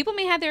 and Right. people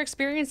may have their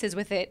experiences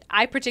with it.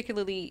 I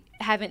particularly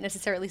haven't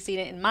necessarily seen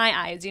it in my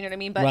eyes, you know what I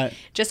mean? But Right.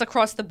 just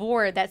across the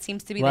board, that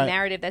seems to be Right. the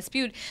narrative that's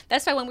spewed.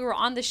 That's why when we were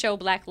on the show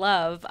Black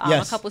Love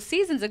Yes. a couple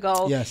seasons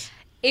ago, Yes.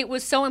 it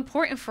was so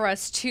important for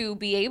us to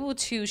be able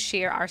to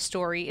share our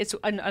story. It's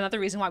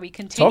another reason why we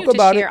continue Talk to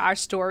about share it. our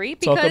story,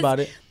 because Talk about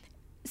it.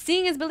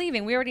 seeing is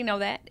believing. We already know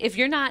that. If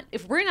we're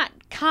not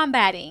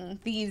combating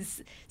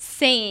these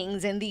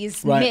sayings and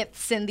these Right.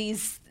 myths and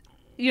these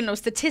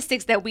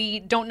statistics that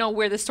we don't know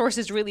where the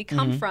sources really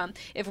come from,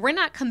 if we're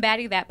not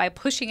combating that by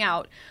pushing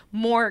out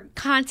more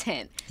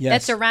content Yes.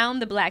 that's around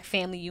the Black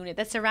family unit,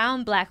 that's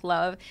around Black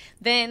love,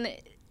 then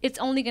it's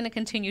only going to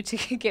continue to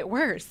get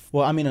worse.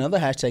 Well, I mean, another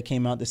hashtag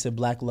came out that said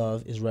Black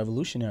love is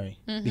revolutionary,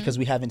 because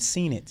we haven't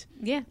seen it.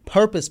 Yeah.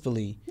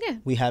 Purposefully, Yeah.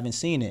 we haven't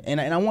seen it.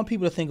 And I want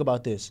people to think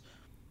about this.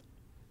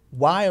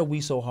 Why are we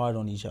so hard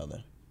on each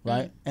other,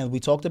 right? And we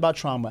talked about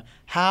trauma.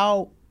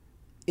 How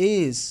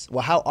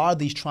are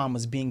these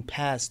traumas being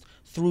passed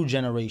through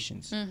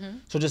generations?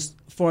 So just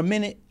for a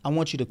minute, I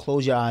want you to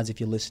close your eyes if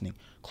you're listening.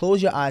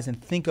 Close your eyes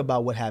and think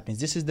about what happens.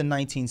 This is the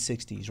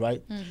 1960s,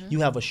 right?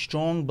 You have a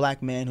strong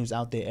black man who's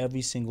out there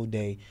every single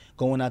day,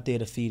 going out there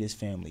to feed his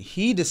family.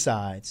 He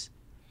decides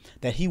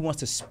that he wants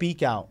to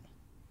speak out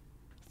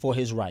for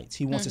his rights.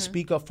 He wants to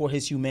speak up for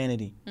his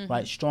humanity,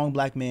 right? Strong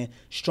black man,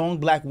 strong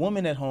black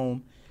woman at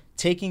home,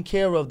 taking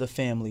care of the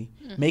family,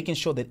 making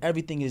sure that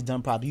everything is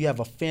done properly. You have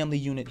a family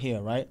unit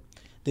here, right?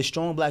 The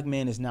strong black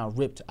man is now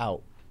ripped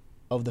out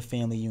of the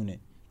family unit,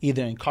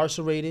 either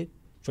incarcerated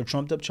for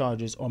trumped up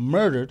charges or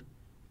murdered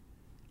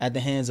at the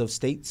hands of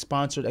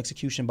state-sponsored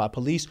execution by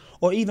police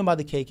or even by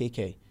the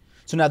KKK.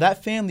 So now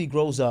that family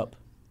grows up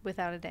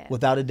Without a dad.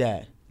 without a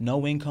dad,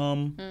 no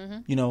income.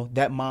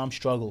 That mom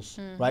struggles,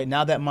 right?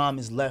 Now that mom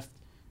is left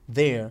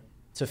there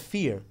to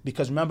fear,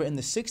 because remember, in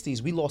the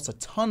 60s, we lost a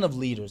ton of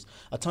leaders,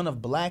 a ton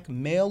of black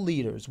male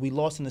leaders we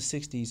lost in the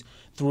 60s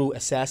through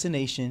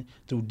assassination,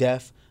 through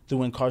death,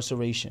 through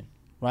incarceration,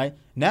 right?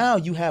 Now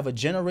you have a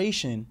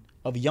generation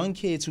of young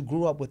kids who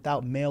grew up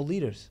without male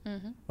leaders,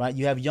 right?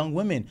 You have young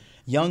women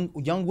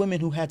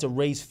who had to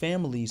raise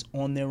families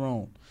on their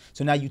own.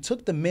 So now you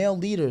took the male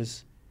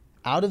leaders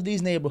out of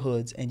these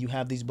neighborhoods, and you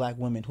have these black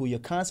women who you're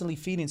constantly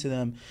feeding to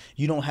them,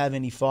 you don't have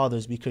any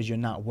fathers because you're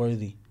not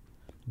worthy.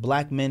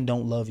 Black men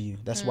don't love you.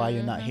 That's why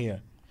you're not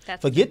here.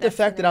 Forget the that's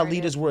fact the that our narrative.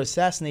 leaders were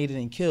assassinated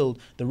and killed.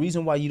 The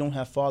reason why you don't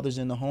have fathers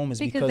in the home is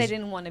Because they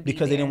didn't wanna be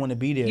because they didn't there. want to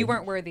be there. You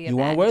weren't worthy of You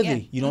weren't that. worthy. Yeah.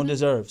 Mm-hmm. You don't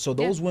deserve. So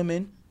those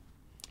women,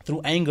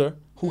 through anger,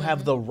 who Mm-hmm.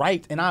 have the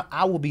right, and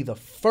I will be the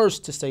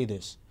first to say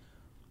this,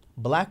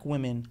 black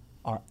women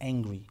are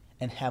angry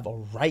and have a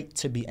right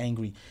to be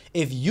angry.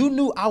 If you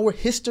knew our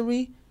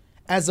history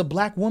as a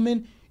black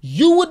woman,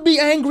 you would be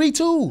angry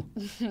too.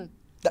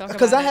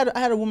 Because I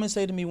had a woman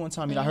say to me one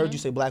time, I heard you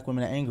say black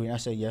women are angry. And I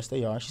said, yes,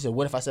 they are. She said,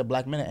 what if I said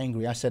black men are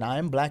angry? I said, I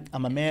am black,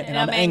 I'm a man, and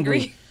I'm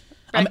angry.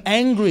 I'm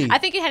angry. I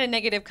think it had a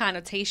negative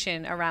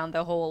connotation around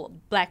the whole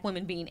black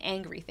women being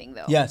angry thing,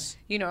 though. Yes.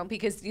 You know,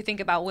 because you think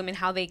about women,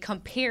 how they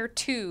compare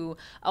to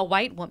a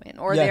white woman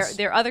or Yes.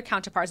 their other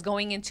counterparts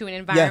going into an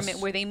environment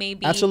Yes. where they may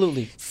be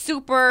Absolutely.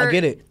 super. I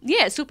get it.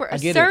 Yeah, super I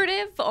get it.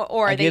 assertive,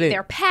 or I get it.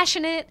 they're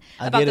passionate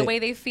I about get the it. way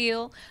they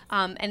feel,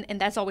 and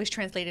that's always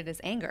translated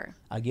as anger,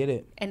 I get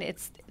it. and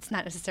it's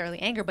not necessarily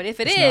anger, but if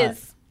it It's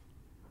is, not.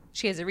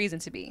 she has a reason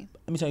to be.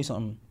 Let me tell you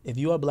something. If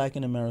you are black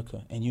in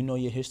America and you know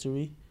your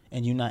history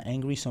and you're not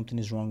angry, something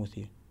is wrong with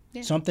you.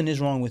 Yeah. Something is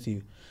wrong with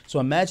you. So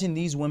imagine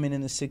these women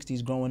in the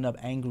 60s growing up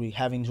angry,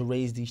 having to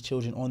raise these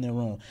children on their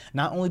own.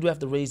 Not only do I have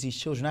to raise these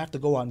children, I have to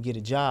go out and get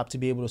a job to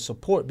be able to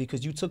support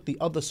because you took the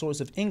other source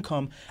of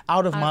income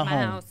out of my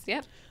home. House.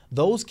 Yep.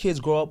 Those kids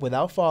grow up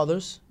without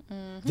fathers.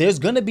 There's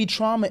going to be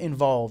trauma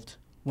involved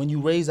when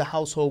you raise a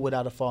household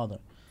without a father.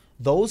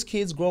 Those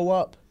kids grow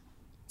up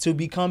to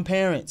become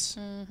parents.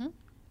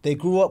 They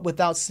grew up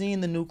without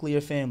seeing the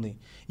nuclear family.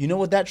 You know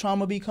what that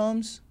trauma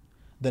becomes?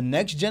 The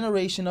next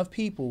generation of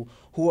people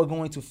who are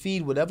going to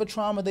feed whatever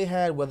trauma they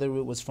had, whether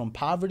it was from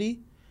poverty,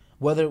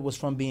 whether it was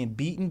from being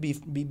beaten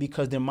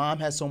because their mom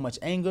had so much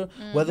anger,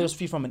 whether it's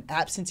from an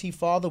absentee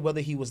father, whether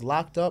he was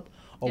locked up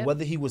or Yep.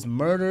 whether he was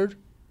murdered.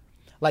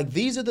 Like,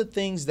 these are the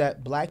things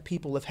that black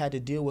people have had to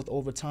deal with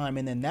over time.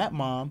 And then that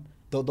mom,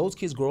 those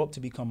kids grow up to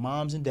become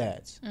moms and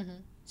dads.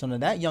 So now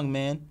that young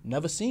man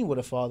never seen what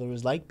a father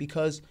is like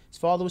because his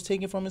father was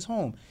taken from his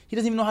home. He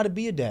doesn't even know how to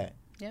be a dad.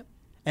 Yep.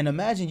 And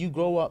imagine you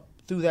grow up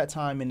through that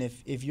time, and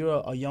if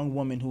you're a young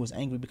woman who is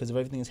angry because of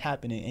everything that's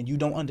happening and you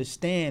don't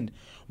understand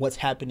what's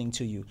happening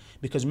to you.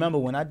 Because remember,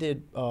 when I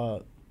did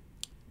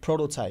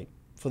Prototype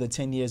for the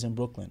 10 years in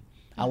Brooklyn,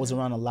 I was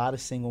around a lot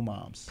of single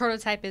moms.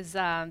 Prototype is the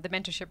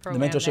mentorship The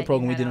program. mentorship that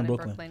program you we had did out in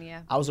Brooklyn.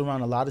 Yeah. I was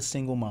around a lot of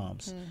single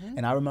moms.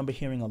 And I remember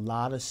hearing a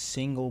lot of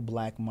single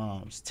black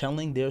moms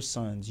telling their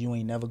sons, you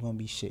ain't never going to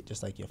be shit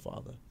just like your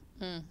father.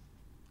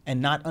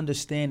 And not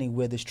understanding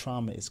where this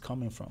trauma is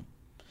coming from.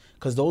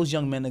 Because those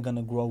young men are going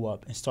to grow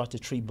up and start to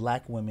treat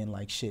black women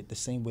like shit the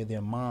same way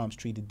their moms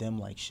treated them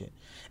like shit.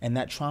 And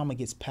that trauma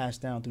gets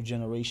passed down through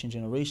generation.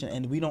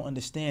 And we don't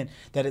understand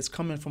that it's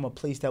coming from a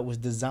place that was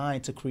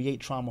designed to create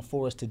trauma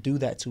for us to do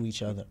that to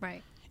each other.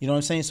 Right. You know what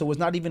I'm saying? So it's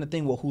not even a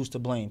thing, well, who's to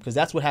blame? Because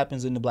that's what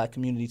happens in the black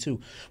community too.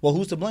 Well,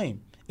 who's to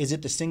blame? Is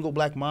it the single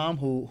black mom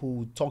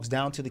who talks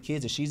down to the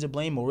kids, is she to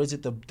blame? Or is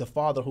it the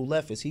father who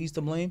left, is he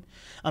to blame?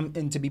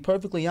 And to be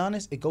perfectly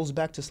honest, it goes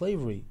back to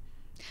slavery.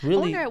 Really? I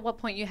wonder at what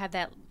point you have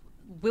that.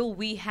 Will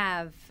we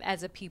have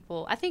as a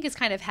people? I think it's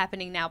kind of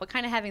happening now, but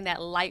kind of having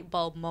that light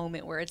bulb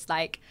moment where it's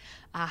like,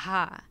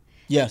 aha.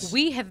 Yes.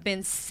 We have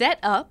been set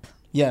up.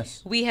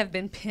 Yes. We have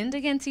been pinned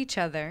against each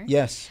other.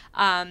 Yes.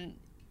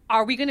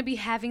 Are we going to be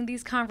having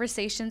these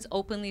conversations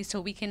openly so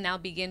we can now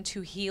begin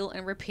to heal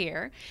and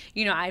repair?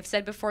 You know, I've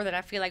said before that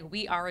I feel like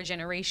we are a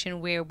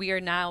generation where we are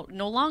now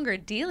no longer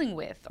dealing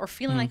with or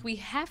feeling like we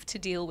have to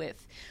deal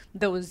with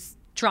those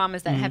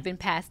traumas that have been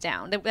passed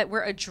down, that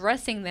we're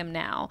addressing them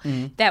now,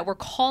 that we're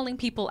calling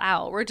people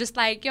out. We're just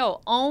like,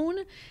 yo, own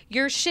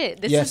your shit.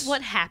 This Yes. is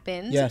what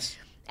happened. Yes.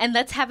 And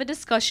let's have a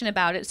discussion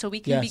about it so we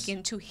can Yes.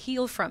 begin to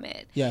heal from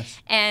it. Yes.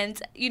 And,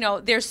 you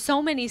know, there's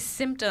so many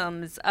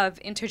symptoms of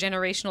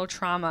intergenerational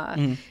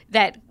trauma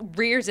that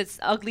rears its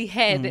ugly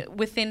head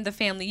within the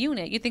family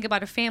unit. You think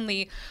about a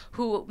family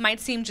who might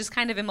seem just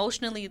kind of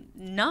emotionally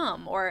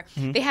numb, or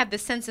they have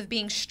this sense of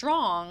being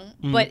strong,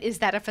 but is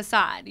that a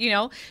facade? You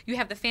know, you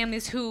have the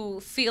families who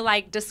feel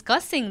like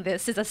discussing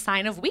this is a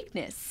sign of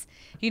weakness.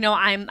 You know,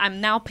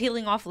 I'm now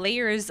peeling off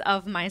layers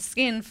of my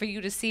skin for you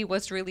to see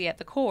what's really at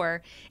the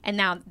core, and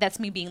now that's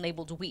me being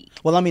labeled weak.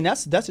 Well, I mean,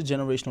 that's a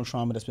generational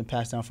trauma that's been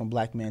passed down from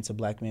black man to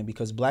black man,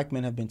 because black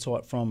men have been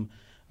taught from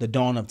the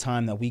dawn of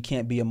time that we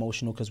can't be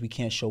emotional because we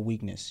can't show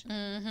weakness.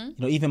 You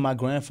know, even my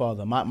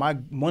grandfather, my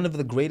one of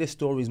the greatest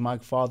stories my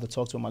father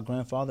talked to my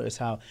grandfather is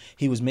how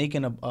he was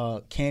making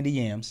a candy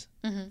yams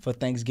for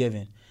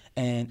Thanksgiving.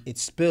 And it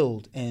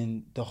spilled,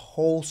 and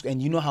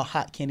and you know how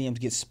hot candy yams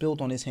get spilled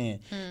on his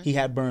hand. He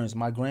had burns.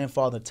 My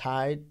grandfather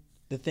tied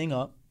the thing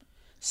up,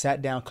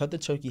 sat down, cut the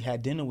turkey,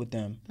 had dinner with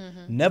them,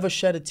 never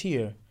shed a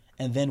tear,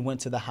 and then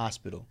went to the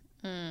hospital.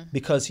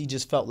 Because he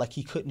just felt like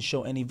he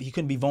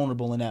couldn't be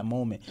vulnerable in that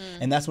moment.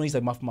 And that's when he's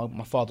like,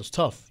 my father's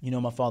tough. You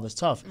know, my father's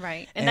tough.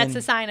 Right. And that's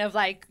a sign of,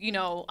 like, you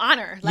know,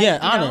 honor. Like, yeah,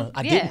 you honor. know,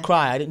 I didn't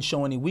cry. I didn't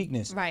show any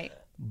weakness. Right.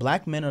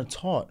 Black men are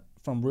taught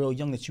from real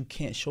young that you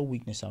can't show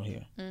weakness out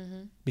here.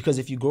 Because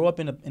if you grow up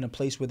in a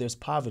place where there's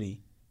poverty,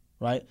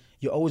 right?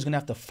 You're always going to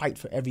have to fight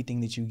for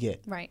everything that you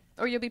get. Right.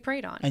 Or you'll be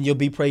preyed on. And you'll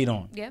be preyed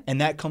on. Yep. And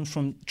that comes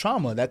from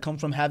trauma. That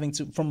comes from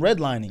from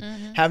redlining,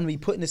 having to be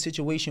put in a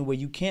situation where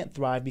you can't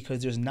thrive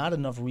because there's not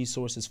enough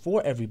resources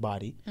for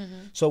everybody.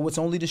 So it's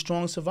only the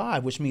strong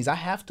survive, which means I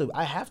have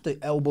to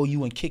elbow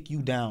you and kick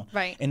you down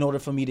in order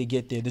for me to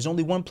get there. There's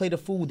only one plate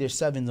of food. There's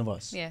 7 of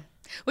us. Yeah.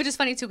 Which is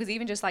funny, too, because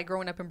even just like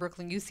growing up in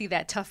Brooklyn, you see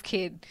that tough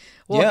kid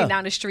walking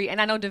down the street.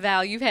 And I know,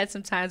 DeVal, you've had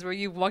some times where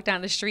you walk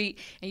down the street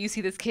and you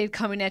see this kid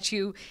coming at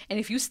you. And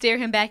if you stare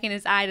him back in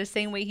his eye the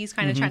same way he's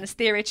kind of trying to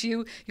stare at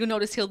you, you'll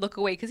notice he'll look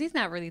away because he's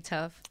not really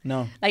tough.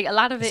 No. Like a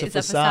lot of it It's is a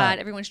a facade.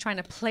 Everyone's trying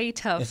to play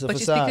tough. It's a but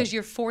just facade. because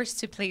you're forced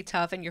to play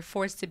tough and you're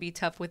forced to be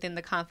tough within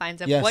the confines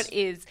of Yes. what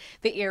is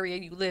the area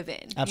you live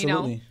in.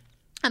 Absolutely. You know?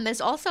 And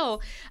there's also,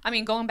 I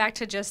mean, going back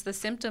to just the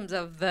symptoms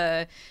of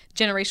the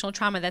generational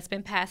trauma that's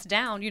been passed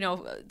down,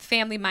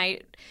 family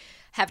might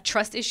have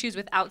trust issues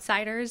with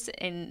outsiders,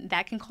 and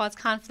that can cause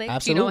conflict.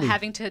 Absolutely.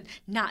 Having to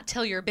not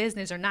tell your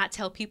business or not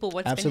tell people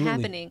what's been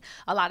happening.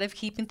 A lot of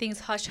keeping things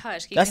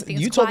hush-hush, keeping things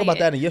You quiet. talk about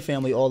that in your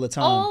family all the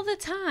time. All the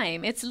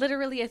time. It's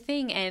literally a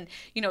thing. And,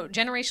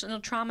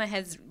 generational trauma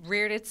has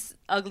reared its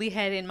ugly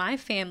head in my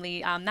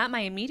family. Not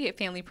my immediate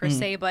family per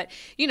se, but,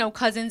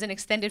 cousins and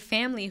extended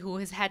family who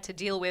has had to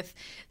deal with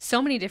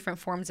so many different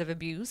forms of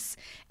abuse.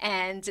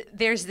 And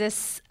there's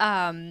this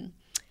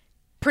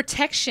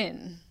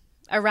protection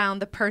around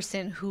the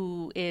person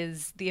who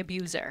is the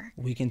abuser.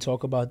 We can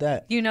talk about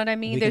that. You know what I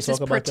mean? There's this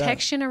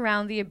protection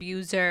around the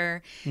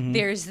abuser.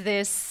 There's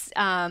this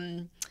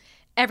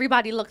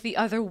everybody look the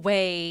other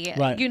way,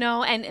 right.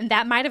 And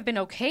that might have been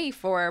okay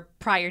for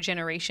prior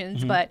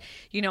generations, but,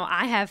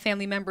 I have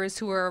family members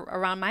who are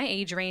around my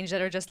age range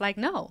that are just like,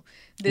 no,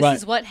 this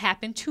is what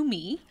happened to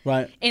me.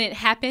 Right. And it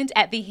happened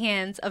at the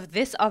hands of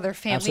this other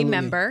family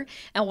member.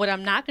 And what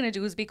I'm not going to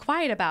do is be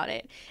quiet about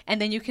it. And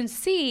then you can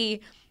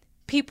see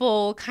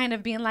people kind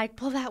of being like,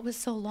 well, that was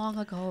so long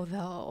ago,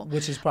 though.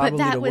 Which is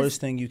probably the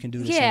worst thing you can do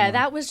to someone. someone.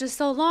 That was just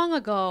so long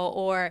ago.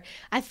 Or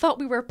I thought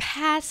we were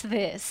past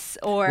this.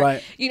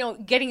 Or,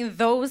 getting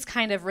those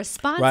kind of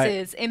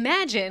responses. Right.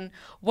 Imagine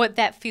what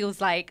that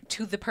feels like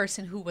to the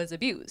person who was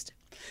abused.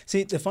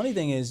 See, the funny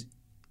thing is,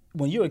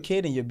 when you're a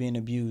kid and you're being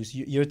abused,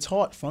 you're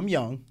taught from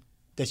young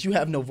that you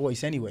have no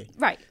voice anyway.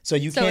 Right. So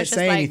you can't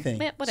say anything.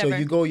 So whatever.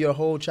 you go your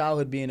whole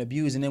childhood being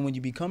abused, and then when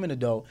you become an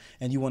adult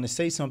and you want to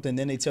say something,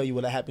 then they tell you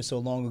what happened so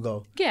long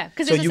ago. Yeah,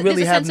 because so there's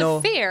a sense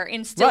of fear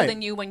instilled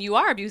in you when you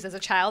are abused as a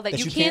child that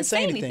you can't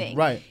say anything.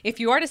 Right. If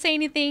you are to say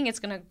anything, it's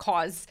going to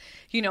cause,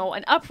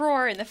 an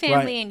uproar in the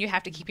family, and you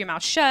have to keep your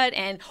mouth shut,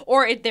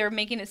 or they're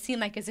making it seem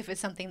like as if it's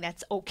something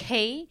that's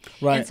okay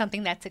and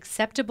something that's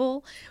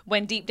acceptable,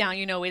 when deep down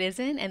it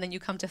isn't, and then you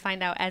come to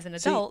find out as an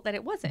adult that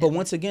it wasn't. But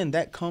once again,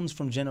 that comes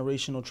from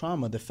generational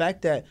trauma. The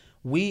fact that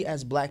we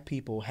as black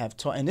people have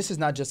taught, and this is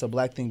not just a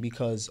black thing,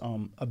 because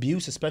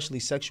abuse, especially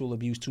sexual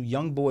abuse to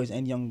young boys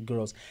and young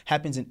girls,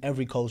 happens in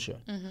every culture.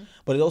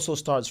 But it also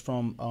starts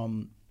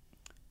from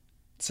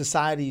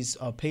society's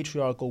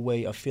patriarchal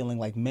way of feeling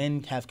like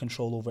men have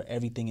control over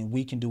everything and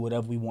we can do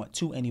whatever we want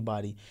to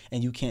anybody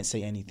and you can't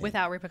say anything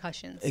without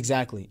repercussions.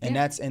 Exactly. And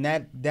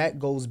that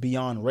goes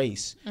beyond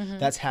race.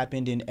 That's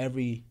happened in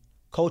every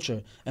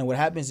culture. And what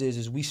happens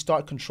is we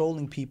start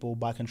controlling people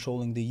by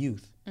controlling the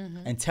youth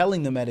and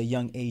telling them at a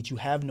young age, you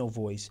have no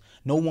voice.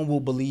 No one will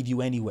believe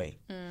you anyway.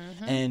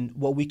 And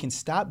what we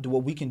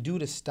can do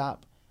to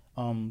stop,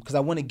 because I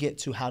want to get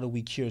to how do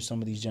we cure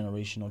some of these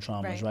generational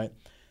traumas, right?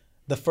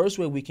 The first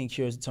way we can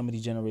cure some of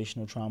these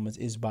generational traumas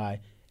is by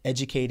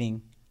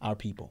educating our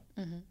people,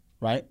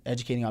 right?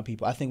 Educating our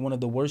people. I think one of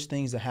the worst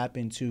things that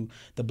happened to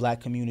the black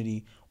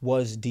community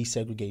was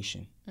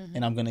desegregation.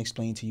 And I'm going to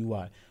explain to you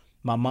why.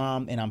 My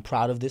mom, and I'm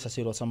proud of this, I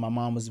say it all the time, my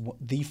mom was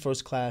the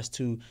first class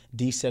to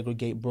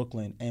desegregate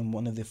Brooklyn and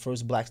one of the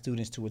first black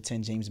students to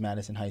attend James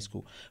Madison High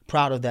School.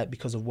 Proud of that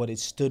because of what it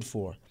stood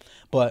for.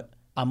 But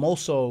I'm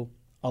also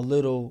a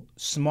little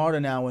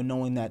smarter now in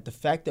knowing that the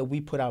fact that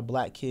we put our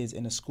black kids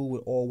in a school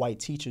with all white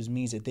teachers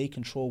means that they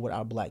control what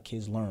our black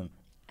kids learn.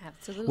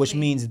 Absolutely. Which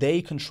means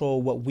they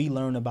control what we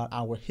learn about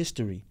our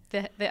history.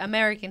 The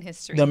American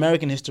history. The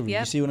American history. Yep,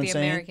 you see what I'm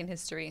saying? The American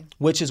history.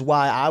 Which is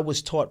why I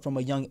was taught from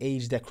a young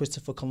age that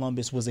Christopher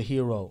Columbus was a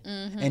hero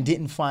and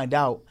didn't find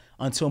out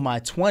until my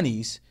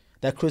 20s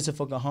that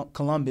Christopher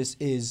Columbus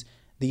is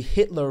the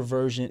Hitler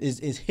version,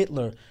 is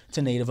Hitler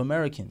to Native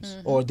Americans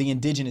or the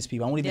indigenous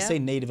people. I won't even say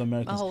Native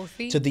Americans.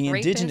 To the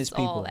indigenous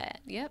people. All that.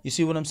 Yep. You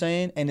see what I'm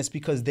saying? And it's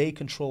because they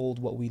controlled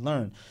what we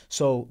learn.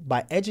 So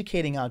by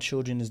educating our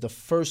children is the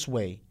first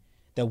way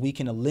that we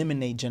can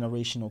eliminate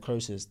generational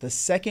curses. The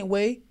second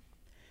way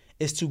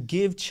is to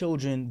give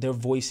children their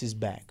voices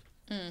back.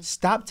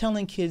 Stop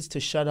telling kids to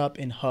shut up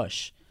and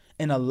hush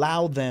and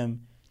allow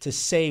them to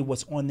say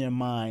what's on their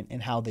mind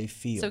and how they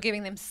feel. So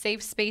giving them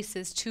safe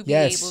spaces to be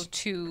Yes. able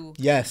to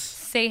Yes.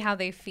 say how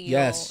they feel.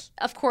 Yes.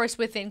 Of course,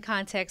 within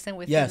context and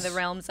within Yes. the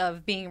realms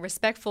of being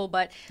respectful,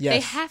 but they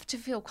Yes. have to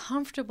feel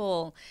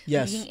comfortable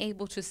Yes. being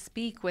able to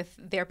speak with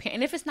their parent.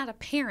 And if it's not a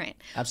parent,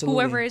 Absolutely.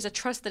 whoever is a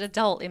trusted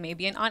adult, it may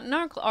be an aunt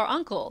or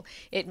uncle,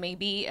 it may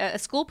be a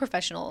school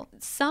professional,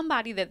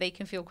 somebody that they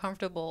can feel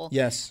comfortable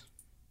Yes.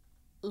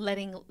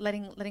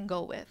 letting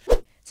go with.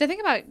 So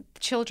think about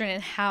children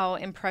and how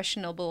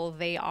impressionable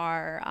they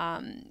are,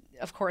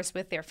 of course,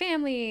 with their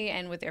family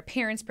and with their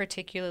parents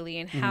particularly,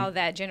 and how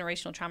that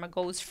generational trauma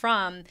goes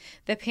from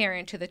the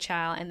parent to the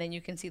child, and then you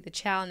can see the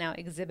child now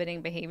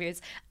exhibiting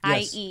behaviors,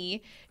 Yes.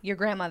 i.e. your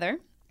grandmother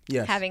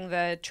Yes. having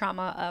the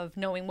trauma of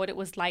knowing what it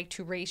was like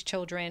to raise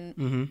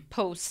children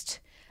post,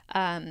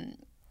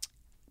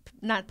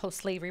 not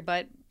post-slavery,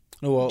 but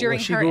Well, during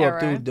she her grew era. up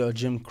through the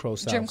Jim Crow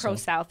South. Jim Crow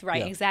so- South,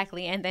 right, yeah.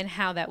 exactly. And then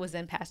how that was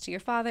then passed to your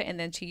father and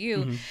then to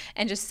you.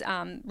 And just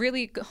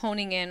really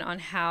honing in on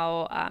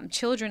how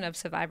children of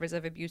survivors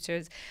of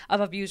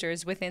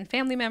abusers within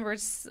family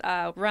members'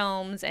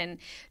 realms, and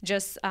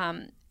just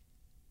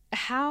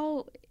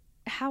how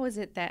is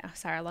it that, oh,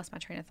 sorry, I lost my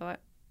train of thought.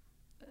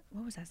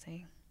 What was I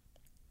saying?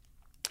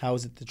 How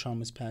is it the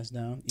trauma is passed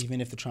down,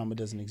 even if the trauma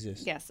doesn't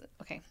exist? Yes,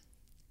 okay.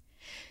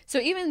 So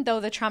even though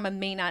the trauma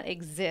may not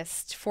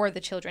exist for the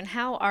children,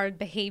 how are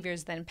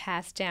behaviors then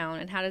passed down,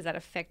 and how does that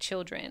affect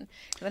children?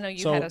 'Cause I know you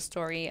So had a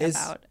story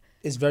about...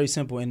 It's very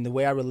simple, and the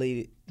way I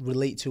relate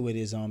to it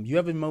is, you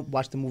ever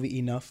watch the movie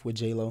Enough with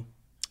J-Lo?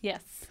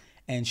 Yes.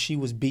 And she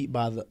was beat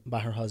by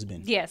her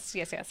husband. Yes.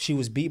 She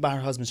was beat by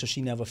her husband, so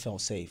she never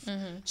felt safe.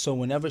 Mm-hmm. So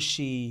whenever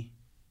she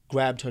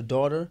grabbed her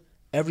daughter,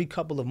 every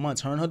couple of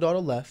months, her and her daughter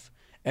left.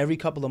 Every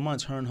couple of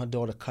months, her and her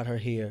daughter cut her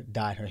hair,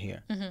 dyed her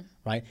hair,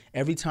 right?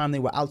 Every time they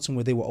were out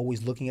somewhere, they were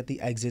always looking at the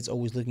exits,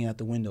 always looking at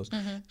the windows.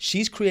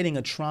 She's creating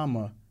a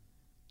trauma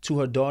to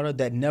her daughter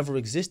that never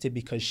existed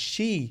because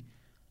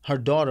her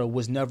daughter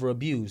was never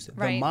abused.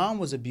 Right. The mom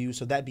was abused,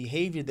 so that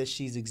behavior that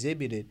she's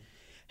exhibited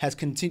has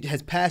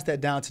passed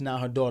that down to now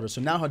her daughter.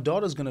 So now her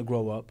daughter's gonna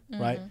grow up,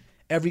 right?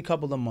 Every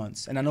couple of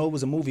months, and I know it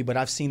was a movie, but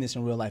I've seen this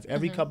in real life.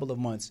 Every couple of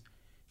months,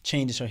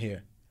 changes her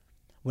hair.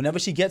 Whenever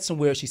she gets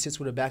somewhere, she sits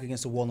with her back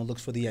against the wall and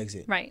looks for the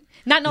exit. Right.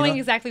 Not knowing You know?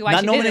 exactly why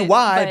Not she knowing did it it,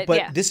 why, but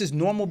yeah. this is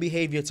normal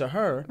behavior to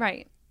her.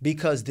 Right.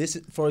 Because this,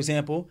 for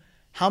example,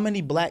 how many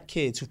black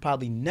kids who've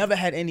probably never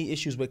had any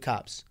issues with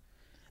cops?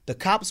 The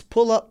cops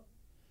pull up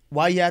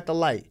while you're at the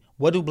light.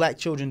 What do black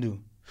children do?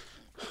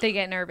 They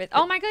get nervous.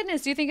 Oh my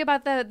goodness. Do you think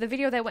about the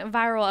video that went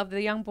viral of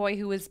the young boy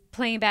who was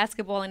playing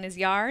basketball in his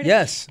yard?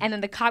 Yes. And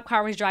then the cop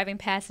car was driving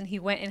past and he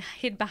went and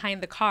hid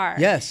behind the car.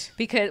 Yes.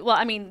 Because, well,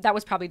 I mean, that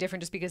was probably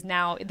different just because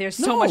now there's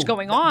so No, much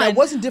going on. that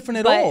wasn't different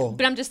at all.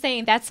 But I'm just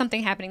saying that's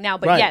something happening now.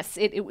 But Right. yes,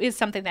 it is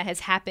something that has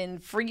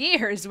happened for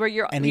years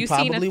where And he you see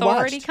an probably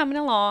authority watched. coming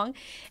along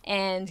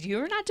and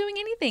you're not doing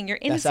anything. You're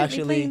That's innocently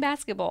actually playing a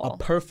basketball.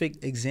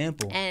 perfect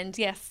example. And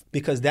yes,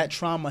 Because that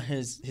trauma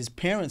his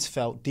parents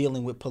felt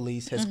dealing with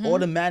police has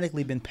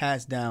automatically been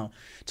passed down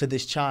to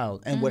this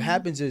child. And what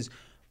happens is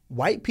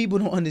white people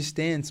don't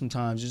understand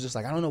sometimes. It's just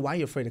like, I don't know why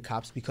you're afraid of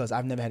cops because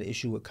I've never had an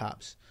issue with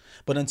cops.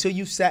 But until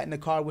you've sat in the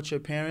car with your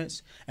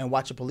parents and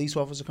watch a police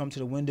officer come to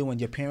the window and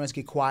your parents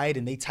get quiet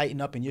and they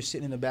tighten up and you're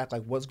sitting in the back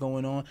like, what's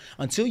going on?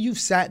 Until you've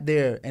sat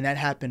there and that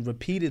happened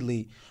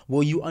repeatedly,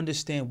 will you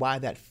understand why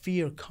that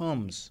fear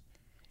comes?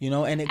 You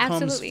know, and it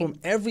Absolutely. comes from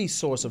every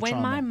source of when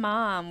trauma. my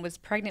mom was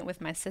pregnant with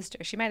my sister,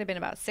 she might have been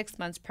about 6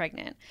 months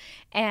pregnant.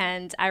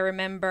 And I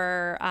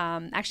remember,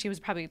 actually, it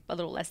was probably a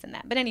little less than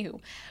that. But anywho,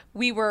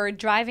 we were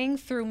driving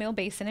through Mill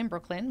Basin in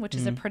Brooklyn, which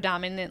is a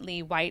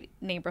predominantly white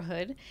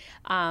neighborhood.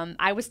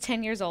 I was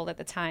 10 years old at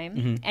the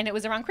time, and it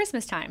was around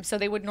Christmas time. So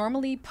they would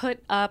normally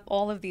put up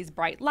all of these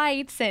bright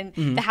lights, and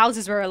the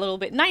houses were a little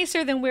bit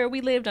nicer than where we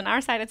lived on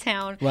our side of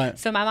town. Right.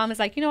 So my mom was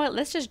like, you know what,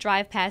 let's just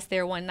drive past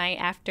there one night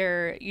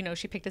after,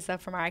 she picked us up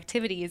from our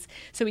activities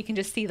so we can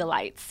just see the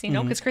lights,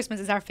 because Christmas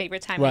is our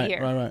favorite time of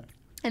year. Right.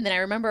 And then I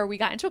remember we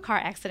got into a car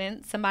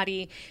accident.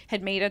 Somebody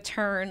had made a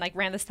turn, like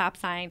ran the stop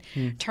sign,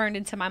 turned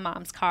into my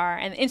mom's car.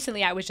 And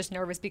instantly I was just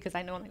nervous because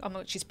I know, like,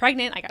 oh, she's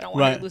pregnant. Like, I don't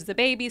want her Right. to lose the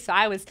baby. So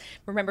I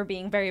remember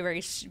being very,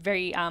 very,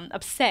 very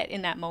upset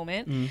in that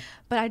moment.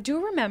 But I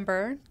do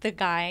remember the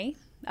guy,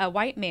 a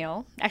white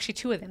male, actually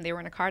two of them, they were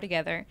in a car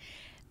together,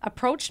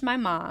 approached my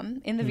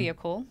mom in the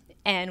vehicle.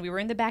 And we were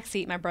in the back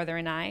seat, my brother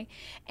and I.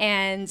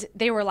 And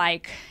they were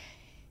like,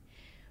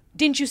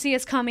 didn't you see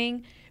us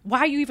coming? Why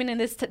are you even in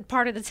this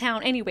part of the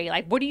town anyway?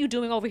 Like, what are you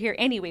doing over here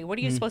anyway? What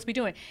are you supposed to be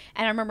doing?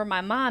 And I remember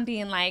my mom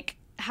being like,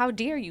 how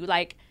dare you?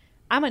 Like,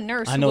 I'm a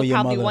nurse I who know will your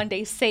probably mother. one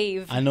day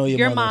save I know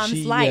your mother. mom's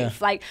She- life.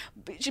 yeah. Like,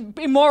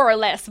 more or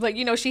less. But,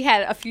 she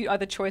had a few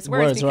other choice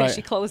words because right.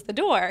 she closed the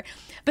door.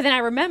 But then I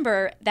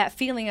remember that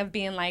feeling of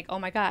being like, oh,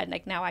 my God,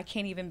 like, now I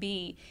can't even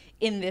be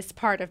in this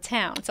part of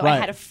town. So I Right.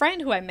 had a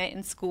friend who I met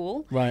in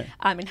school, Right.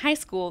 in high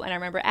school, and I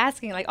remember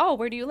asking, like, oh,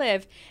 where do you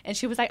live? And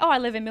she was like, oh, I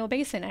live in Mill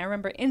Basin. And I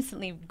remember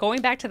instantly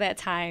going back to that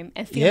time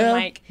and feeling Yeah.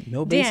 like,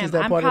 Mill Basin's damn,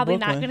 that I'm part of probably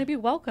not Brooklyn. going to be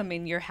welcome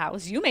in your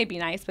house. You may be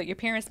nice, but your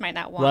parents might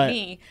not want Right.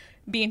 me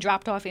being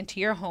dropped off into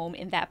your home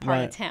in that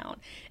part of town.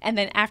 And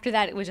then after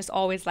that, it was just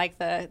always like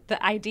the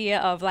idea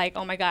of like,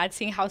 oh my God,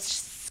 seeing how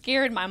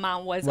scared my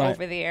mom was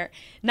over there,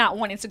 not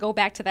wanting to go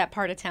back to that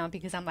part of town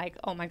because I'm like,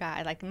 oh my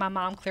God, like my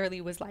mom clearly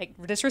was like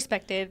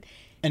disrespected.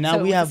 And now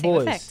so we it was have the same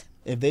boys. effect.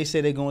 If they say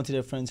they're going to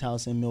their friend's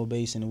house in Mill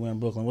Basin and we're in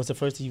Brooklyn, what's the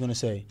first thing you're going to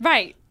say?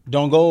 Right.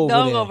 Don't go over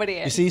Don't there. go over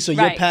there. You see, so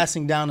you're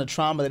passing down the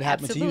trauma that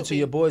happened to you to Absolutely.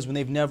 your boys when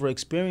they've never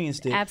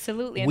experienced it.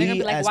 Absolutely. And they're going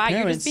to be like, as wow, you're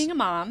parents- just being a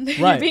mom. You're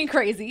Right. being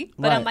crazy.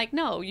 But I'm Right. like,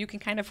 no, you can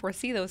kind of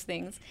foresee those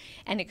things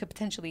and it could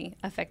potentially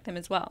affect them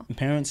as well.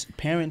 Parents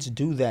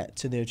do that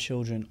to their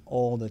children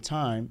all the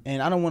time.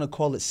 And I don't want to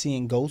call it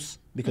seeing ghosts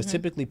because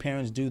typically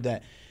parents do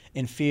that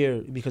in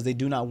fear because they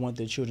do not want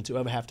their children to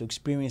ever have to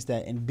experience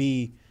that and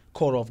be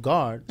caught off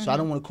guard. So I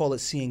don't want to call it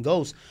seeing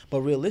ghosts.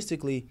 But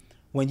realistically,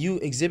 when you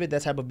exhibit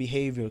that type of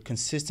behavior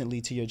consistently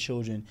to your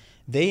children,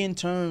 they in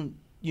turn,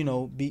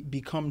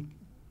 become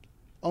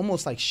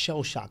almost like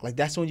shell shock. Like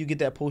that's when you get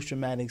that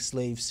post-traumatic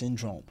slave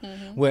syndrome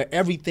where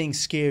everything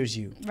scares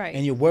you. Right.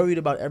 And you're worried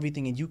about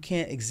everything and you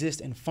can't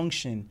exist and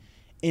function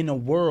in a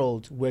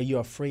world where you're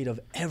afraid of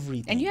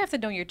everything. And you have to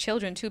know your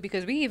children too,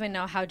 because we even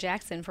know how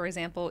Jackson, for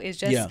example, is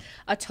just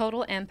a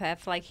total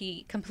empath. Like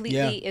he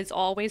completely is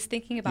always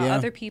thinking about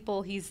other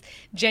people. He's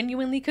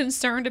genuinely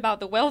concerned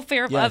about the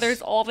welfare of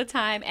others all the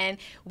time. And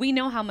we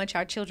know how much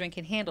our children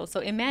can handle.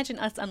 So imagine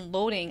us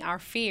unloading our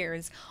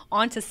fears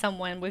onto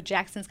someone with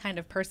Jackson's kind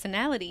of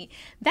personality.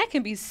 That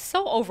can be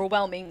so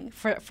overwhelming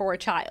for a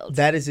child.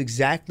 That is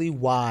exactly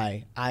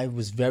why I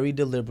was very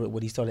deliberate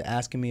when he started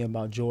asking me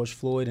about George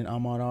Floyd and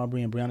Ahmaud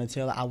Arbery and Breonna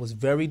Taylor. I was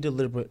very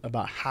deliberate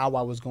about how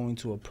I was going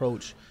to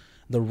approach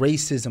the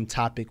racism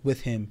topic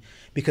with him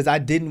because I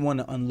didn't want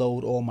to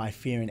unload all my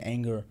fear and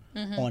anger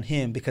on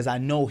him because I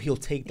know he'll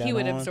take that on. He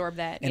would absorb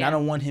that, And I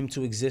don't want him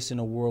to exist in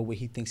a world where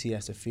he thinks he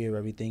has to fear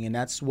everything. And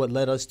that's what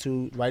led us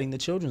to writing the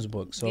children's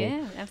book. So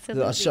yeah,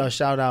 absolutely. a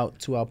shout out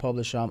to our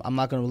publisher. I'm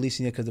not going to release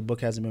it yet because the book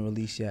hasn't been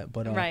released yet.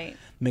 But McBride, shout out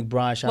to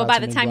McBride. Well, by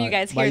the time you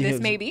guys hear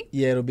this, maybe.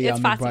 Yeah, it'll be it's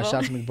out possible. McBride. Shout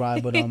out to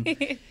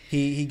McBride. But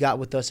he got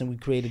with us and we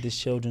created this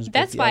children's book.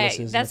 That's The why. Ellises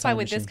and That's the why Time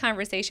with this Machine.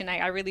 conversation,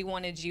 I really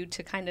wanted you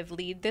to kind of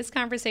lead this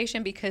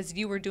conversation because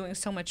you were doing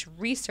so much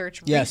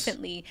research Yes.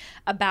 recently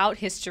about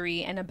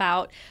history and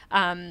about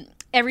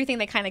everything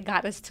that kind of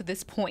got us to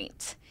this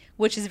point,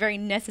 which is very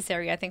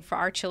necessary, I think, for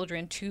our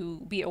children to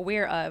be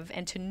aware of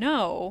and to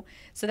know,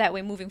 so that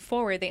way moving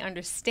forward, they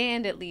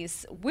understand at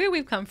least where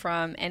we've come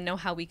from and know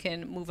how we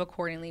can move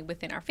accordingly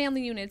within our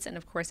family units and,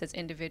 of course, as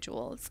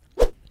individuals.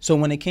 So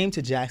when it came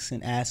to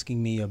Jackson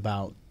asking me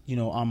about,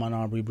 Ahmaud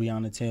Arbery,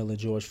 Breonna Taylor,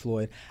 George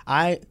Floyd,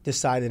 I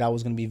decided I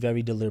was going to be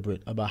very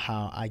deliberate about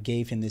how I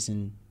gave him this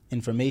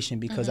information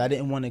because I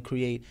didn't want to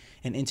create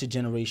an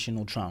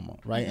intergenerational trauma,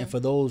 right? And for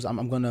those,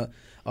 I'm going to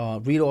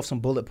read off some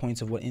bullet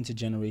points of what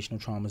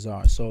intergenerational traumas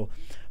are. So,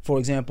 for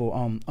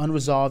example,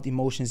 unresolved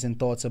emotions and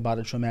thoughts about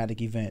a traumatic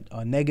event,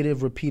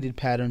 negative repeated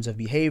patterns of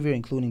behavior,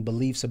 including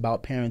beliefs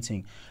about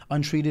parenting,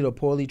 untreated or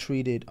poorly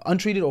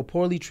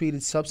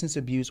treated substance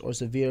abuse or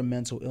severe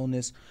mental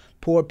illness,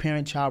 poor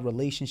parent-child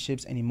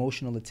relationships and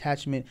emotional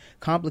attachment,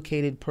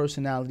 complicated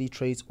personality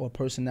traits or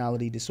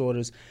personality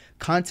disorders,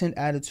 content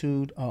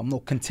attitude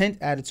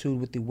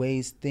with the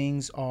ways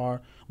things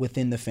are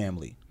within the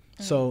family.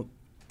 So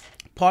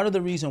part of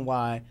the reason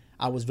why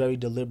I was very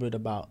deliberate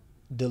about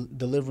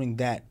delivering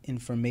that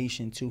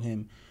information to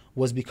him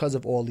was because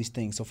of all these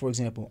things. So for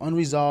example,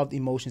 unresolved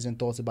emotions and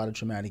thoughts about a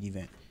traumatic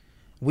event.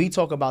 We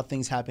talk about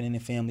things happening in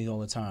families all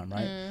the time,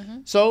 right?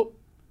 So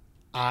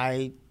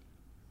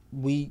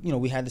we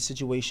had the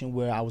situation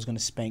where I was going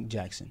to spank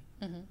Jackson,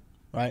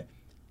 right?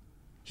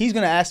 He's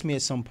going to ask me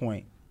at some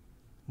point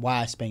why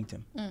I spanked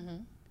him.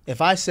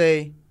 If I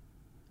say,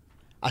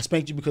 I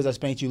spanked you because I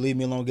spanked you, leave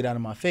me alone, get out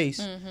of my face,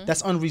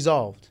 that's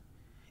unresolved.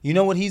 You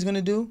know what he's going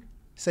to do?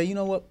 Say, you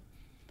know what?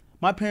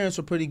 My parents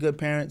were pretty good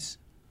parents.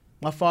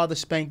 My father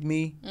spanked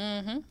me.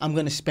 I'm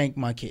going to spank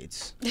my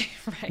kids.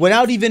 Right.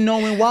 Without even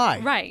knowing why.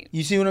 Right.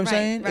 You see what I'm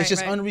saying? Right, It's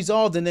just right.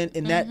 unresolved. And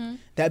then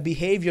that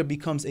behavior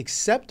becomes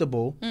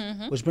acceptable,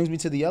 which brings me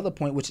to the other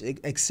point, which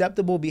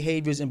acceptable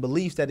behaviors and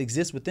beliefs that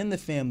exist within the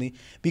family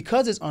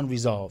because it's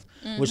unresolved,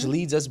 which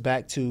leads us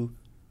back to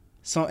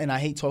and I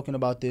hate talking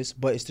about this,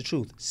 but it's the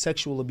truth,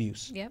 sexual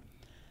abuse. Yep.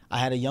 I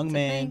had a young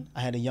man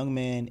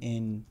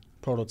in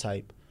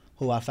Prototype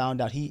who I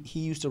found out he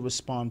used to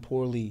respond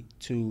poorly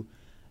to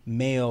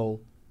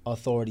male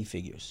authority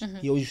figures.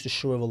 He always used to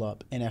shrivel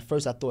up. And at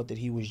first I thought that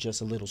he was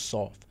just a little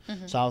soft.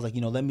 So I was like,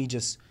 let me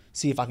just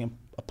see if I can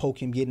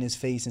poke him, get in his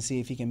face and see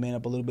if he can man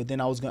up a little bit. Then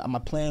my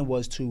plan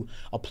was to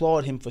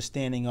applaud him for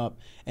standing up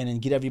and then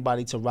get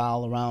everybody to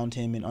rile around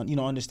him and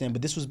understand.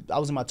 But I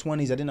was in my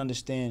 20s. I didn't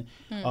understand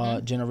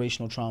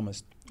generational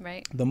traumas.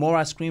 Right. The more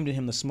I screamed at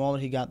him, the smaller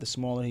he got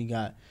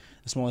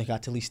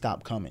till he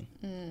stopped coming.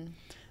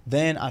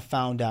 Then I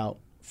found out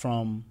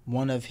from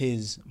one of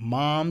his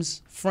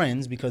mom's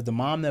friends, because the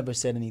mom never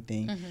said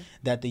anything,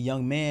 that the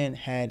young man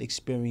had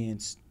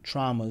experienced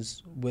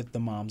traumas with the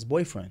mom's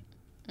boyfriend.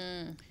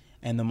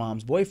 And the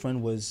mom's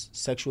boyfriend was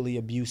sexually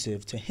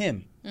abusive to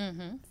him.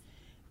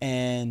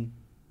 And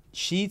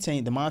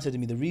the mom said to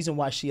me, the reason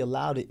why she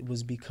allowed it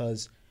was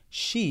because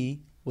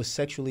she was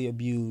sexually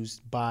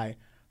abused by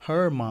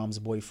her mom's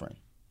boyfriend.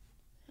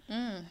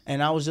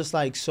 And I was just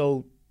like,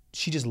 so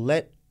she just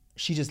let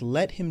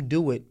him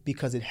do it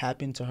because it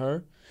happened to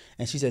her.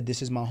 And she said,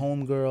 this is my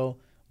homegirl.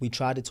 We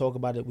tried to talk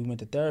about it. We went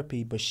to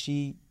therapy, but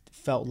she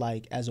felt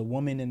like as a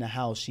woman in the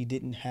house, she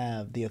didn't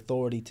have the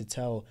authority to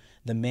tell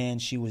the man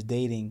she was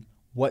dating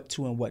what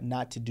to and what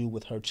not to do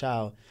with her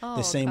child.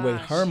 The same way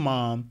her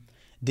mom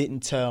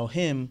didn't tell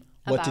him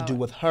what to do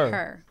with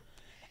her.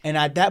 And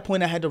at that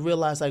point, I had to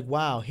realize, like,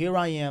 wow, here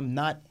I am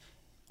not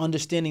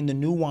understanding the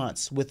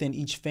nuance within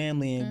each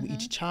family and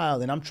each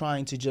child, and I'm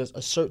trying to just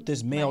assert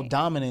this male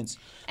dominance,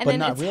 and but then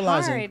not it's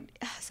realizing.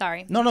 Hard.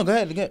 Sorry. No, go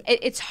ahead.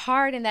 It's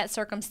hard in that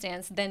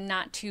circumstance then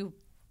not to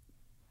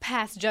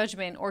pass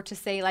judgment or to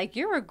say, like,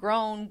 you're a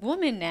grown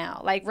woman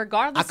now. Like,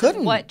 regardless of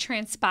what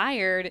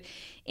transpired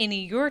in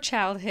your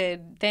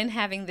childhood, then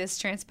having this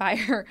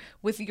transpire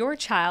with your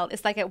child,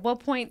 it's like, at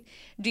what point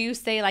do you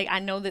say, like, I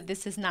know that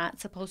this is not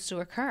supposed to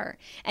occur?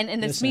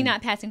 And it's me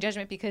not passing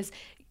judgment because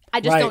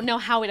I just don't know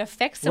how it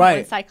affects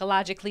someone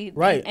psychologically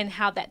and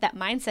how that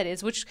mindset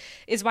is, which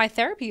is why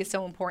therapy is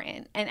so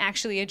important and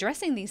actually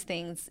addressing these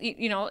things.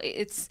 You know,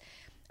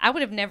 I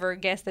would have never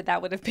guessed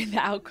that would have been the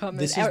outcome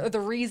or the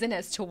reason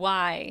as to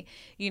why,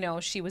 you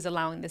know, she was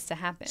allowing this to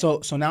happen.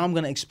 So now I'm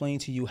going to explain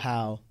to you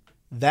how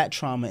that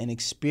trauma and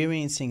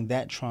experiencing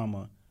that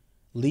trauma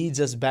leads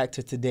us back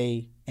to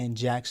today and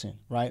Jackson,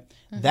 right?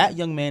 That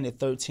young man at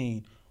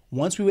 13,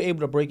 once we were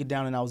able to break it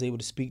down and I was able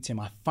to speak to him,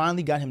 I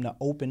finally got him to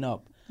open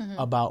up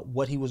about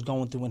what he was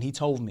going through, and he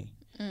told me.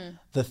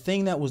 The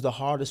thing that was the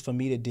hardest for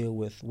me to deal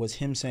with was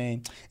him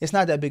saying, it's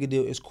not that big a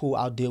deal, it's cool,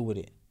 I'll deal with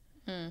it.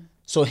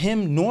 So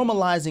him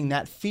normalizing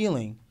that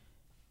feeling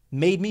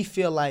made me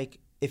feel like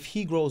if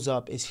he grows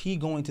up, is he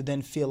going to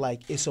then feel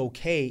like it's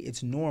okay,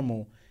 it's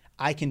normal,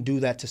 I can do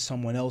that to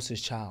someone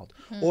else's child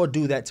or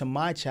do that to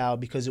my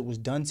child because it was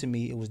done to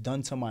me, it was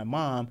done to my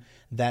mom,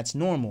 that's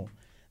normal.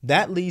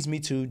 That leads me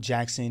to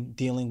Jackson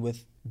dealing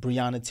with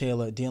Breonna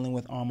Taylor, dealing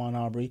with Ahmaud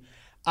Arbery.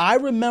 I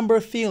remember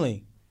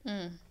feeling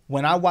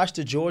when I watched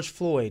the George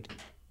Floyd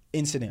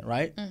incident,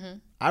 right?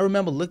 I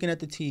remember looking at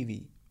the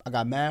TV. I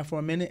got mad for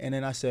a minute, and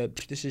then I said,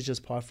 this is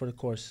just par for the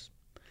course.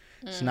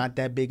 It's not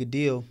that big a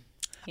deal.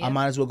 I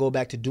might as well go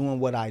back to doing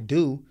what I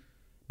do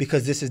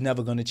because this is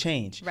never going to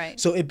change. Right.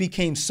 So it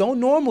became so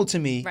normal to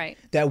me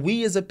that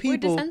we as a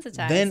people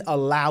then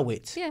allow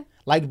it. Yeah.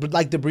 Like the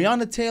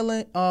Breonna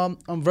Taylor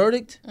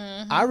verdict,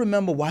 I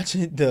remember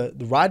watching the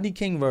Rodney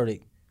King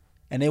verdict.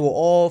 And they were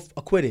all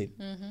acquitted.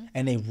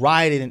 And they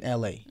rioted in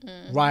L.A.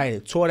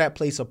 Rioted, tore that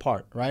place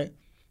apart, right?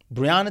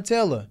 Breonna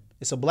Taylor,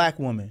 it's a black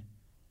woman.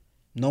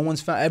 No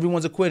one's found,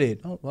 everyone's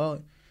acquitted. Oh,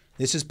 well,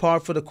 this is par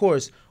for the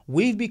course.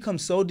 We've become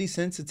so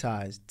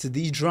desensitized to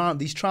these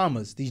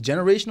traumas, these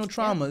generational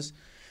traumas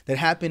that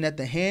happen at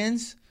the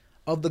hands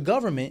of the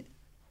government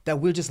that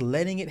we're just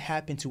letting it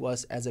happen to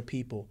us as a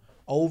people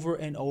over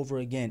and over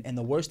again. And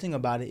the worst thing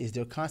about it is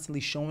they're constantly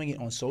showing it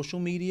on social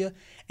media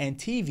and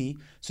TV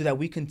so that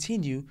we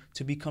continue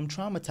to become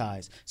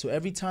traumatized. So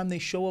every time they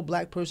show a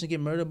black person get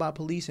murdered by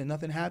police and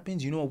nothing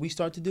happens, you know what we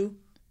start to do?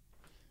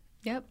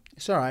 Yep.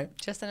 It's all right.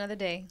 Just another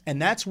day.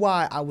 And that's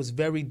why I was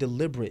very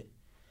deliberate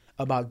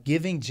about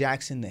giving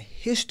Jackson the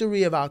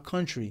history of our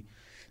country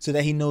so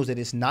that he knows that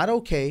it's not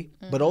okay,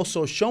 but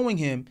also showing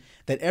him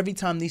that every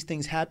time these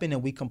things happen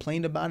and we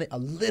complained about it, a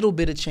little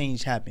bit of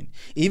change happened.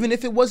 Even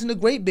if it wasn't a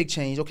great big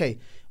change, okay,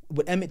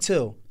 with Emmett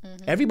Till,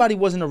 everybody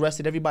wasn't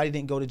arrested, everybody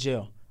didn't go to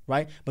jail,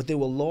 right? But there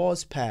were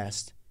laws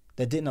passed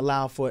that didn't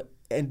allow for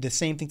the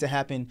same thing to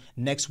happen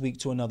next week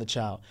to another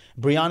child.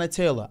 Breonna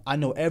Taylor, I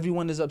know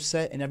everyone is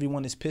upset and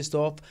everyone is pissed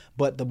off,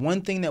 but the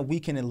one thing that we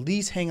can at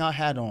least hang our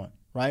hat on,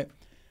 right?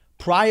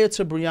 Prior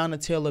to Breonna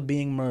Taylor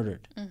being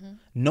murdered,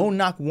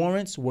 no-knock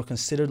warrants were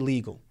considered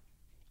legal,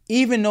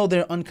 even though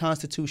they're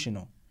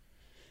unconstitutional.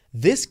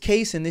 This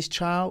case and this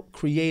child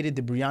created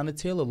the Breonna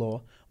Taylor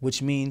law,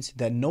 which means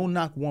that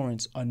no-knock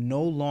warrants are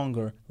no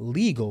longer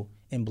legal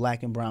in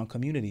black and brown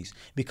communities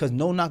because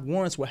no-knock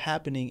warrants were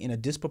happening in a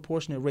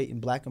disproportionate rate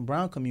in black and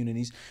brown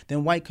communities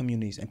than white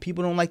communities. And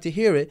people don't like to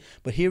hear it,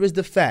 but here is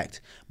the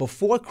fact.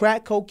 Before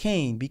crack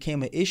cocaine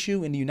became an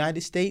issue in the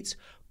United States,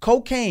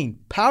 cocaine,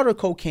 powder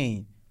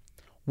cocaine,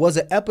 was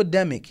an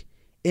epidemic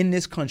in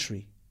this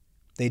country.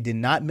 They did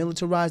not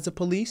militarize the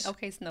police.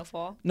 Okay,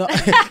 Snowfall. No,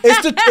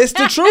 it's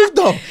the truth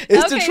though.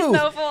 It's the truth.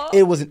 Snowfall.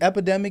 It was an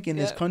epidemic in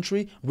this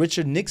country.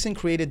 Richard Nixon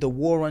created the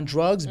war on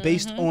drugs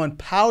based on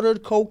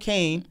powdered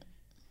cocaine.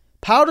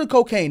 Powdered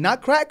cocaine,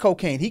 not crack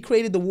cocaine. He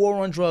created the war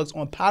on drugs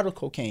on powdered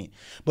cocaine.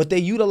 But they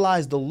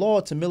utilized the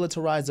law to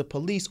militarize the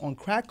police on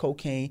crack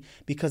cocaine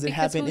because it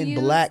happened in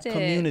black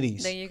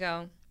communities. There you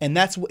go. And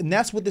that's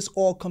what this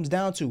all comes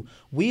down to.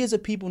 We as a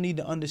people need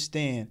to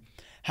understand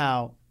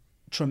how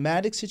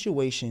traumatic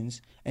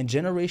situations and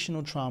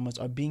generational traumas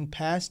are being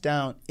passed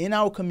down in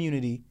our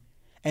community,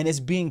 and it's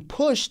being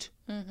pushed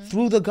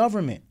through the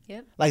government.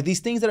 Yep. Like these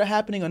things that are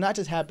happening are not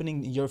just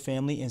happening in your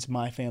family, it's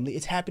my family.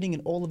 It's happening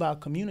in all of our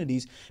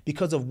communities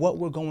because of what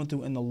we're going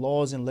through in the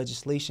laws and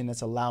legislation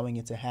that's allowing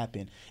it to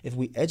happen. If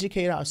we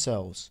educate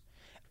ourselves,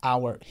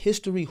 our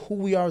history, who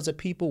we are as a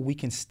people, we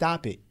can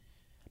stop it.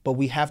 But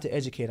we have to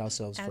educate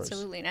ourselves first.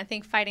 Absolutely. And I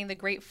think fighting the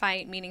great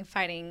fight, meaning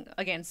fighting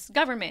against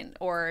government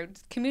or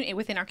community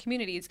within our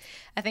communities,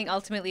 I think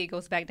ultimately it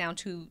goes back down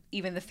to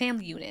even the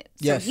family unit.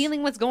 Yes. So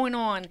healing what's going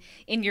on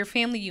in your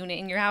family unit,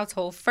 in your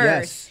household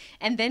first,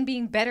 and then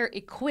being better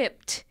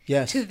equipped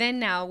to then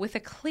now, with a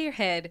clear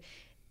head,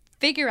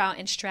 figure out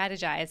and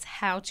strategize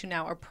how to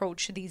now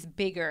approach these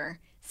bigger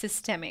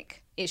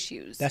systemic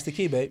issues. That's the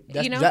key, babe.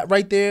 That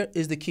right there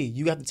is the key.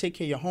 You have to take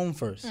care of your home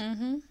first.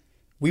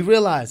 We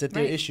realize that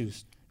there are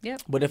issues.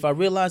 Yep. But if I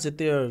realize that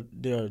there are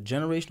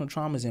generational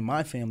traumas in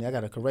my family, I got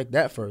to correct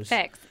that first.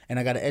 Facts. And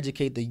I got to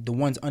educate the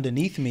ones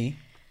underneath me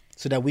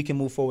so that we can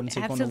move forward and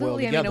take on the world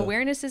together. I mean,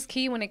 awareness is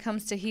key when it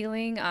comes to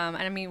healing. And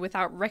I mean,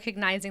 without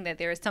recognizing that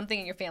there is something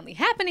in your family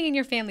happening in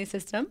your family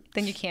system,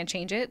 then you can't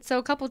change it. So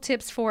a couple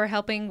tips for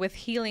helping with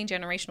healing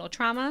generational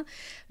trauma.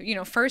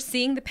 First,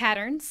 seeing the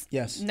patterns.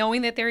 Yes.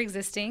 Knowing that they're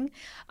existing.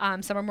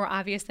 Some are more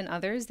obvious than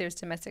others. There's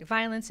domestic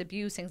violence,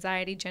 abuse,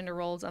 anxiety, gender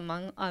roles,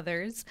 among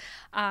others.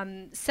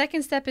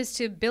 Second step is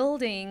to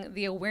building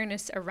the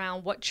awareness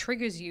around what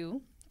triggers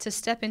you to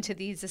step into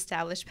these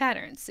established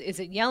patterns. Is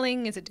it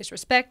yelling? Is it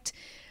disrespect?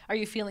 Are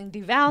you feeling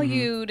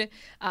devalued?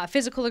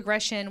 Physical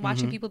aggression,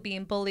 watching people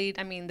being bullied?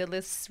 I mean, the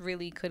list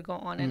really could go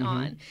on and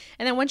on.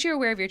 And then once you're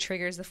aware of your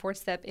triggers, the fourth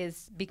step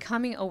is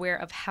becoming aware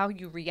of how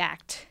you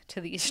react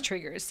to these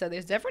triggers. So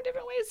there's different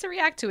ways to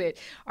react to it.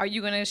 Are you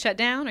going to shut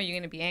down? Are you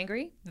going to be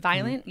angry,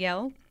 violent,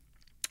 yell?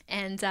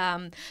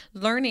 And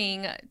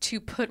learning to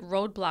put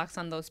roadblocks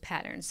on those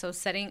patterns. So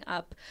setting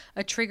up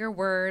a trigger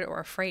word or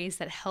a phrase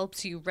that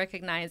helps you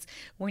recognize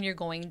when you're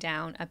going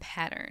down a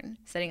pattern.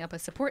 Setting up a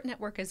support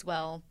network as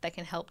well that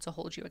can help to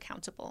hold you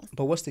accountable.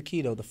 But what's the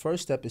key, though? The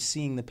first step is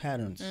seeing the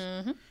patterns.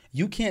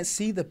 You can't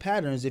see the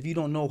patterns if you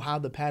don't know how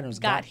the patterns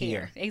got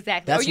here.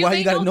 Exactly. That's why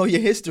you got to know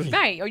your history.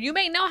 Right. Or you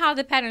may know how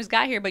the patterns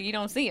got here, but you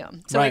don't see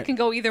them. So it can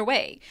go either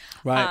way.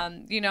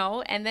 Right.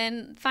 And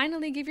then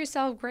finally give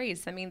yourself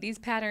grace. I mean, these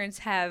patterns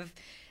have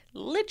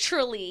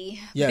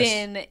literally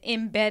been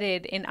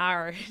embedded in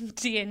our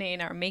DNA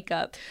and our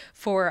makeup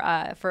for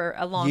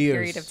a long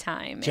period of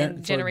time.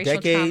 And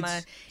generational decades,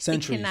 trauma,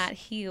 centuries. It cannot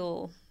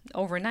heal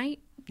overnight.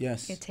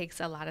 Yes. It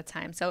takes a lot of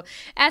time. So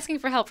asking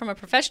for help from a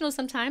professional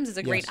sometimes is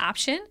a great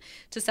option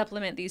to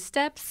supplement these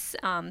steps.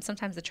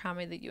 Sometimes the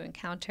trauma that you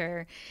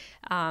encounter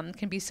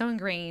can be so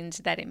ingrained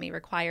that it may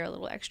require a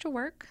little extra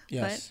work.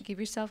 Yes. But give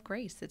yourself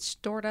grace. It's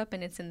stored up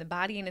and it's in the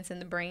body and it's in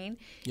the brain.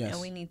 Yes.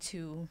 And we need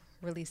to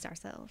release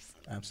ourselves.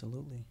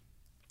 Absolutely.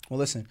 Well,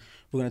 listen,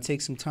 we're going to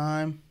take some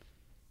time,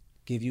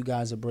 give you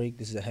guys a break.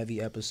 This is a heavy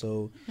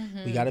episode.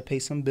 We got to pay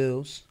some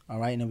bills, all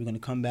right? And then we're going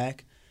to come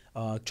back,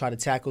 try to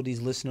tackle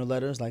these listener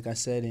letters, like I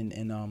said,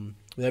 and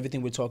with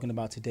everything we're talking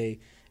about today.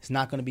 It's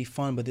not going to be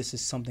fun, but this is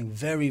something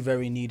very,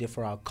 very needed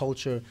for our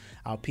culture,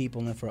 our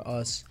people, and for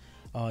us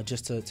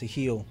just to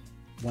heal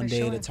one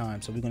day at a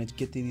time. So we're going to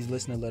get to these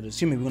listener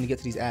letters. We're going to get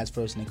to these ads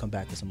first and then come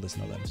back with some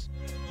listener letters.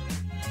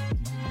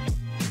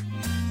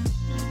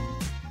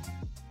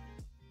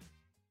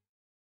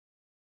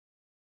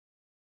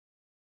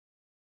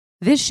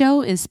 This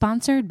show is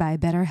sponsored by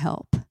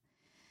BetterHelp.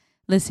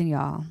 Listen,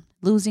 y'all,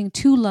 losing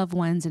 2 loved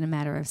ones in a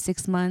matter of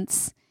 6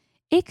 months,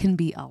 it can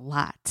be a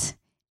lot.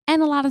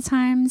 And a lot of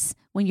times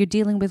when you're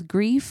dealing with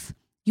grief,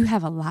 you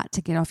have a lot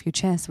to get off your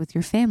chest with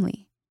your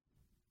family.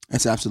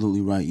 That's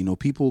absolutely right.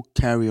 People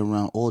carry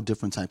around all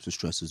different types of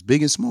stresses,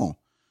 big and small.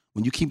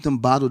 When you keep them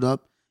bottled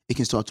up, it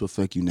can start to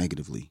affect you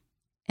negatively.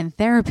 And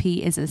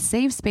therapy is a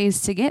safe space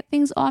to get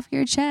things off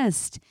your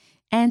chest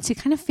and to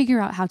kind of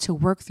figure out how to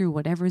work through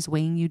whatever's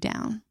weighing you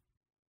down.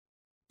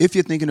 If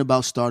you're thinking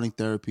about starting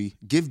therapy,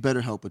 give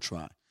BetterHelp a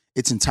try.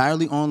 It's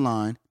entirely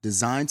online,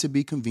 designed to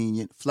be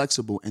convenient,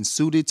 flexible, and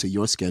suited to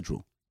your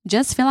schedule.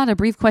 Just fill out a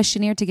brief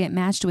questionnaire to get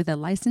matched with a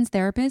licensed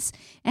therapist,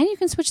 and you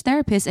can switch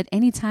therapists at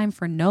any time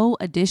for no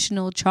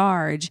additional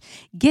charge.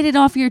 Get it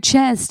off your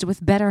chest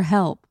with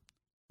BetterHelp.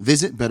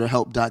 Visit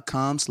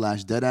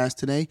BetterHelp.com/deadass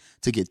today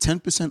to get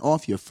 10%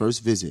 off your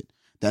first visit.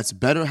 That's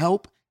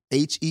BetterHelp,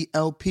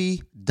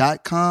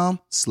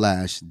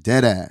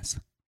 HELP.com/deadass.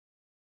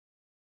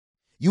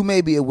 You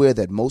may be aware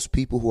that most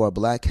people who are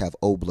black have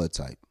O blood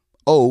type.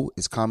 O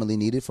is commonly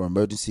needed for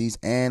emergencies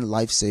and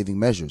life-saving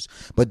measures.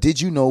 But did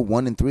you know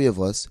 1 in 3 of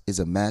us is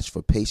a match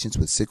for patients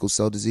with sickle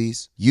cell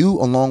disease? You,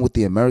 along with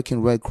the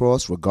American Red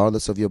Cross,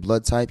 regardless of your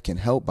blood type, can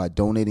help by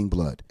donating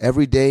blood.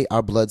 Every day,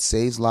 our blood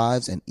saves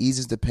lives and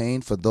eases the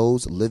pain for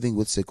those living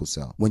with sickle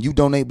cell. When you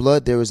donate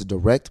blood, there is a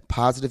direct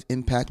positive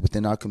impact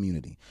within our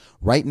community.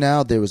 Right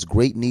now, there is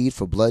great need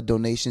for blood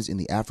donations in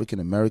the African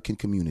American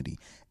community.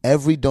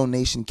 Every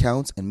donation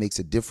counts and makes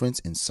a difference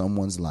in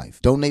someone's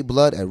life. Donate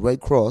blood at Red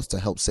Cross to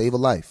help save a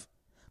life.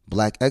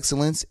 Black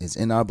excellence is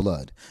in our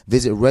blood.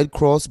 Visit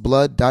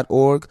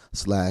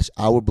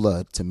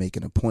redcrossblood.org/ourblood to make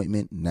an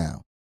appointment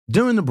now.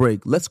 During the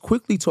break, let's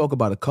quickly talk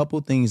about a couple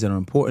things that are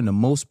important to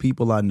most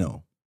people I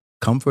know.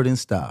 Comfort and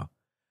style.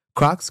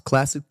 Crocs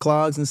classic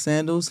clogs and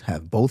sandals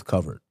have both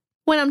covered.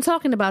 When I'm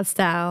talking about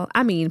style,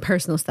 I mean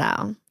personal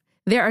style.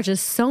 There are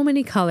just so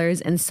many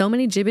colors and so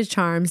many Jibbitz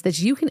charms that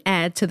you can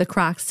add to the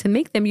Crocs to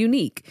make them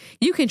unique.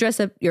 You can dress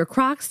up your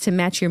Crocs to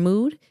match your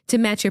mood, to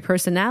match your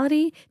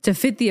personality, to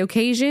fit the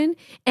occasion,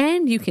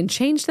 and you can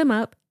change them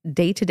up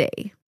day to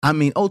day. I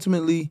mean,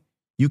 ultimately,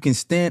 you can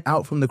stand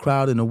out from the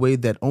crowd in a way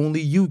that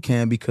only you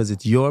can because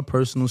it's your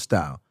personal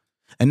style.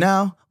 And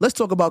now, let's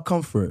talk about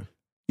comfort.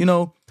 You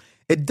know,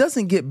 it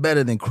doesn't get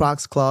better than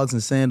Crocs, clogs,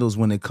 and sandals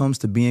when it comes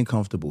to being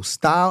comfortable.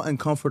 Style and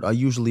comfort are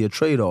usually a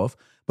trade-off,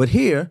 but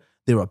here,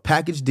 they're a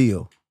package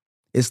deal.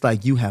 It's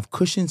like you have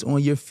cushions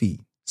on your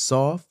feet.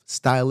 Soft,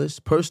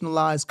 stylish,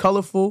 personalized,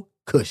 colorful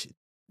cushion.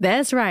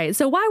 That's right.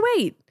 So why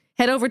wait?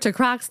 Head over to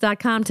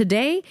crocs.com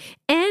today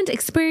and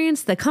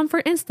experience the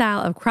comfort and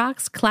style of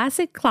Crocs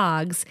classic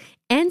clogs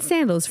and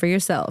sandals for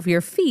yourself.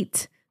 Your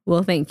feet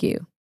will thank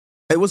you.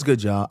 Hey, what's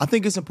good, y'all? I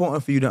think it's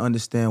important for you to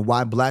understand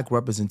why Black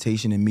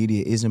representation in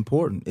media is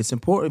important. It's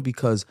important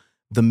because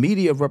the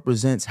media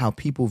represents how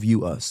people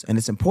view us, and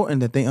it's important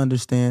that they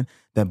understand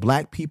that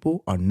Black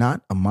people are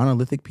not a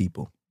monolithic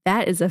people.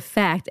 That is a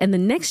fact, and the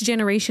next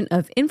generation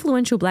of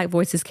influential Black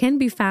voices can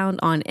be found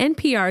on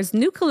NPR's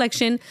new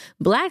collection,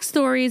 Black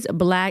Stories,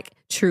 Black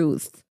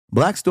Truth.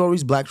 Black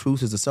Stories, Black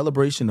Truth is a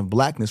celebration of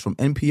Blackness from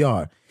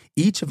NPR.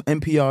 Each of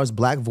NPR's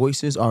Black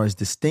voices are as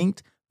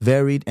distinct,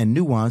 varied, and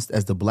nuanced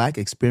as the Black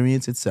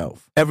experience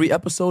itself. Every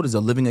episode is a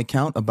living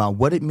account about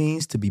what it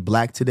means to be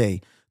Black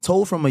today,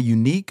 told from a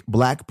unique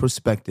Black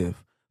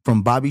perspective.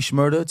 From Bobby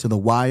Shmurda to The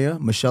Wire,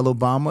 Michelle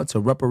Obama to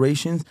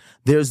reparations,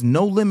 there's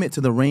no limit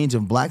to the range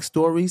of Black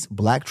stories,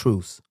 Black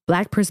truths.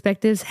 Black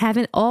perspectives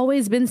haven't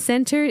always been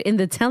centered in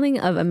the telling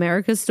of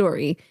America's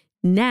story.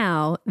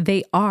 Now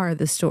they are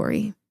the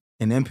story.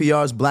 In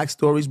NPR's Black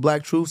Stories,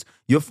 Black Truths,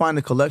 you'll find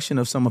a collection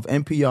of some of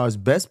NPR's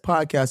best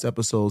podcast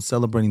episodes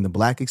celebrating the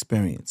Black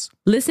experience.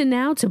 Listen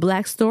now to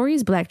Black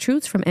Stories, Black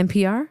Truths from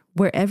NPR,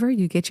 wherever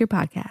you get your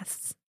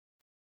podcasts.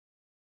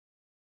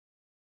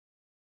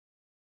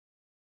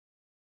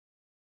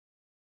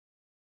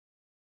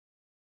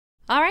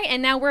 All right,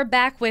 and now we're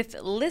back with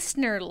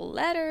listener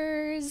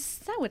letters.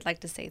 I would like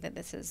to say that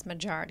this is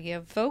majority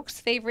of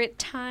folks' favorite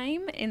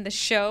time in the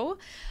show.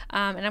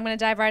 And I'm going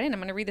to dive right in. I'm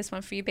going to read this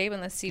one for you, babe,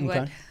 and let's see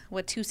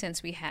what 2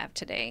 cents we have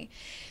today.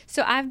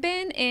 So I've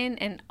been in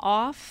an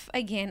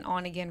off-again,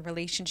 on-again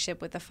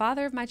relationship with the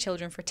father of my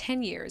children for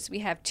 10 years. We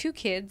have 2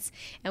 kids,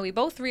 and we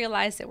both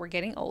realize that we're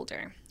getting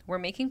older. We're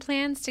making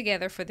plans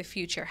together for the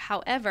future.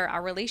 However,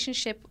 our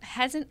relationship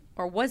hasn't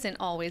or wasn't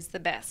always the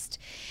best.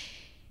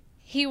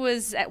 He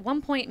was at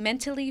one point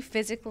mentally,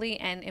 physically,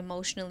 and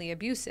emotionally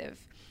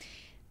abusive.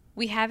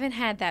 We haven't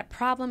had that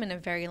problem in a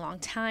very long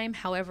time.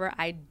 However,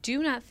 I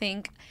do not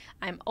think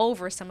I'm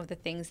over some of the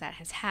things that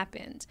has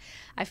happened.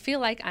 I feel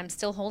like I'm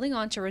still holding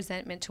on to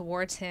resentment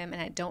towards him,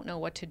 and I don't know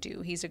what to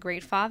do. He's a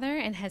great father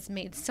and has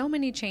made so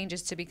many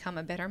changes to become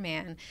a better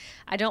man.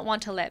 I don't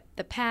want to let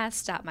the past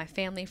stop my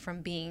family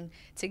from being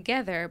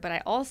together, but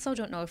I also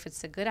don't know if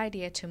it's a good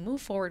idea to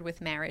move forward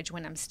with marriage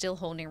when I'm still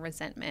holding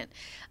resentment.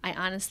 I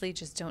honestly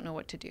just don't know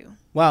what to do.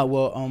 Wow.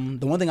 Well,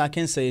 the one thing I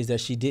can say is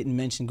that she didn't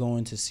mention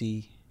going to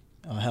see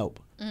help.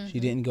 Mm-hmm. She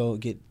didn't go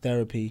get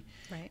therapy,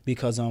 right?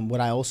 Because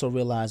what I also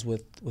realized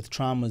with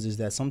traumas is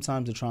that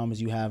sometimes the traumas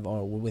you have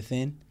are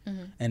within,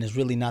 mm-hmm. and it's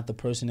really not the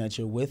person that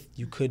you're with.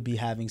 You could be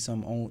having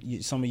some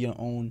of your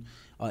own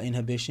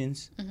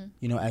inhibitions,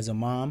 mm-hmm. As a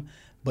mom.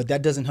 But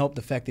that doesn't help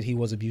the fact that he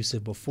was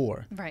abusive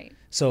before. Right.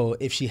 So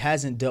if she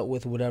hasn't dealt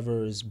with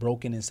whatever is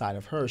broken inside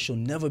of her, she'll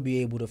never be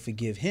able to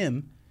forgive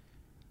him,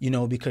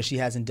 because she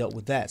hasn't dealt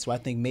with that. So I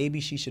think maybe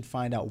she should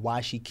find out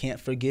why she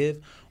can't forgive,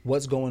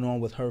 what's going on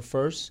with her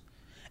first.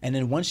 And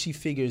then once she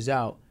figures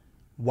out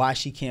why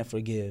she can't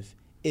forgive,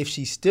 if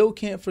she still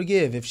can't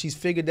forgive, if she's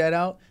figured that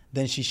out,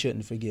 then she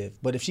shouldn't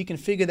forgive. But if she can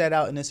figure that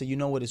out and then say, you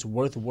know what, it's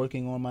worth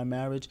working on my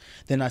marriage,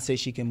 then I say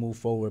she can move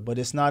forward. But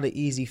it's not an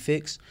easy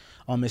fix.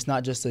 It's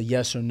not just a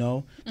yes or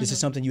no. This is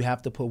something you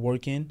have to put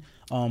work in.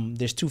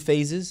 There's 2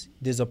 phases.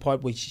 There's a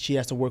part where she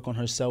has to work on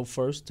herself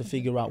first to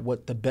figure out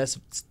what the best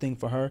thing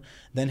for her,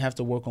 then have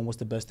to work on what's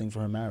the best thing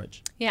for her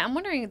marriage. Yeah, I'm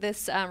wondering,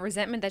 this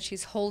resentment that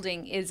she's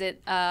holding, is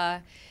it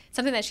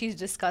something that she's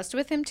discussed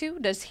with him too?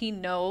 Does he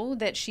know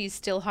that she's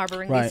still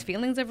harboring these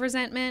feelings of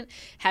resentment?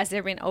 Has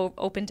there been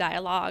open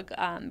dialogue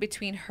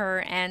between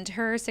her and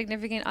her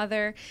significant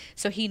other,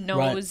 so he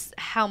knows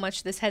how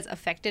much this has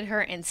affected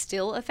her and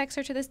still affects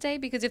her to this day?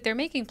 Because if they're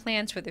making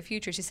plans for the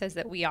future, she says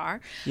that we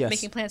are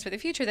making plans for the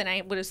future, then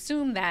I would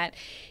assume that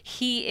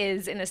he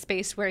is in a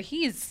space where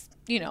he's,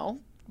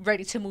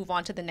 ready to move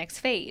on to the next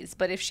phase.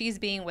 But if she's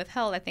being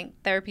withheld, I think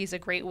therapy is a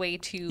great way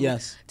to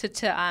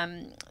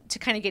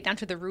kind of get down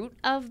to the root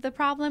of the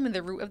problem and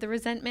the root of the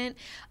resentment.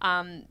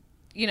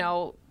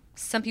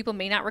 Some people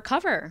may not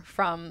recover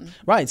from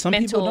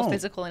mental,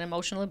 physical, and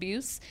emotional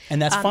abuse.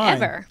 And that's fine.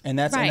 Ever. And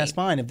that's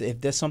fine. If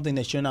there's something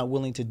that you're not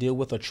willing to deal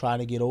with or try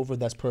to get over,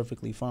 that's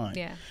perfectly fine.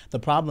 Yeah. The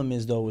problem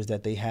is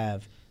that they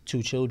have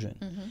 2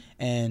 children.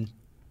 And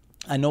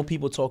I know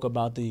people talk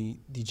about the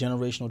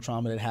generational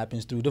trauma that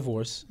happens through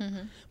divorce,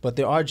 but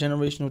there are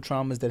generational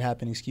traumas that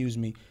happen,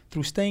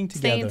 through staying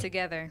together. Staying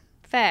together.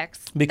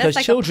 Facts. Because that's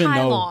like children a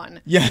pylon.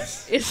 know.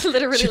 Yes. It's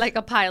literally like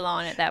a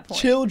pylon at that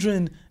point.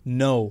 Children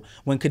know.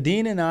 When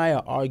Kadeen and I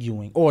are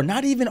arguing, or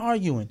not even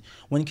arguing,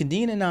 when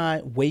Kadeen and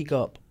I wake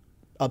up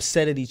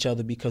upset at each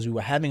other because we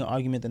were having an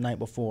argument the night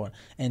before,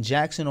 and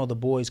Jackson or the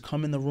boys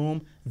come in the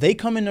room, they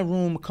come in the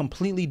room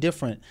completely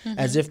different,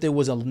 as if there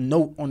was a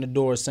note on the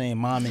door saying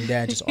Mom and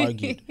Dad just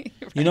argued. Right.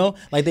 You know,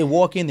 like they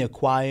walk in, they're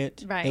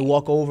quiet. Right. They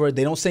walk over,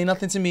 they don't say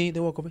nothing to me.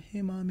 They walk over,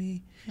 hey,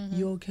 Mommy,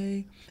 you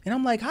okay? And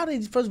I'm like, how they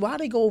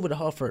go over to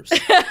her first?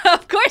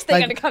 Of course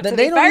they're gonna come to me first.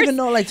 They don't even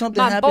know like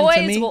something happened to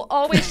me. My boys will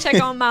always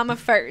check on Mama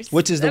first.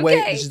 Which is the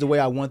way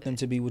I want them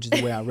to be, which is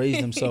the way I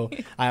raised them. So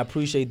I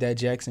appreciate that,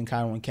 Jackson,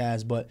 Cairo, and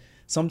Kaz. But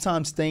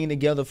sometimes staying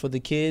together for the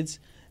kids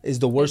is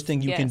the worst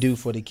thing you can do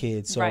for the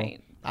kids. So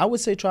I would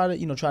say try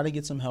to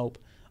get some help.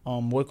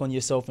 Work on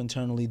yourself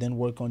internally, then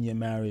work on your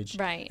marriage.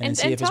 Right. And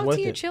see if talk it's worth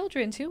to your it.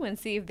 children too and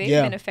see if they've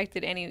been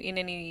affected in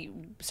any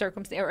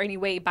circumstance or any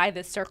way by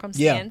this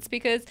circumstance,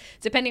 because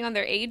depending on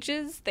their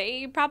ages,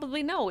 they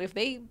probably know. If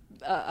they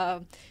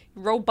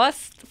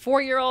robust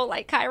 4-year-old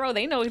like Cairo,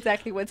 they know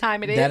exactly what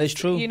time it is. That is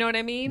true. You know what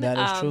I mean? That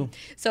is true.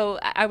 So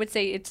I would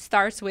say it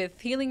starts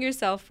with healing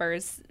yourself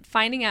first,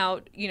 finding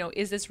out,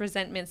 is this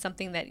resentment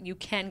something that you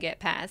can get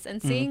past,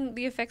 and seeing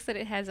the effects that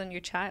it has on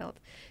your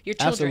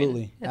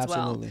children as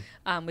well.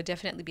 Would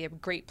definitely be a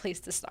great place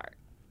to start.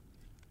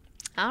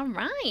 All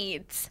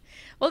right.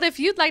 Well, if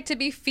you'd like to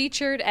be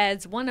featured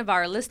as one of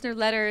our listener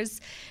letters,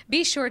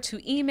 be sure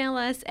to email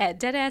us at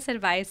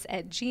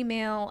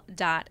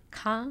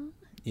deadassadvice@gmail.com.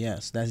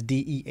 Yes, that's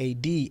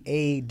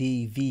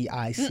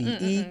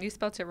DEADADVICE. You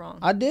spelled it wrong.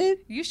 I did?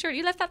 You sure?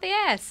 You left out the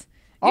ass.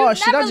 Oh,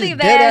 shit, I just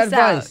dead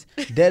advice.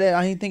 Dead.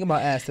 I ain't thinking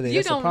about ass today.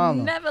 That's the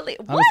problem. Never leave.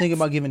 I was thinking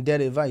about giving dead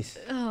advice.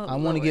 Oh, I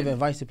want to give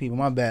advice to people.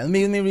 My bad. Let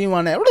me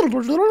rewind that.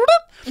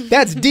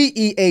 That's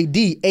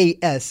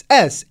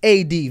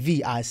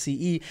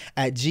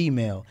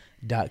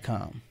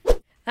DEADASSADVICE@gmail.com.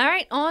 All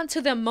right, on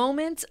to the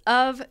moment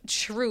of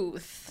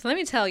truth. Let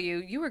me tell you,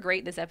 you were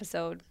great this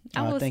episode.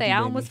 I will say, I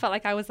almost felt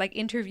like I was like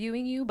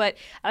interviewing you, but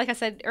like I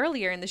said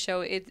earlier in the show,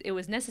 it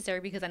was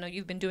necessary because I know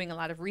you've been doing a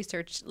lot of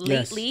research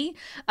lately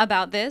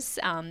about this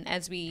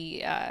as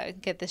we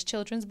get this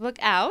children's book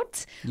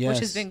out, which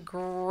has been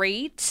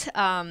great.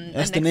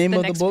 That's the name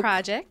of the book.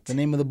 Project. The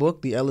name of the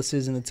book, The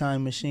Ellises in the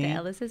Time Machine. The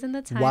Ellises in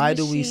the Time Why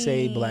Machine. do we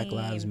say Black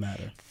Lives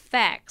Matter?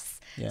 Facts.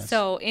 Yes.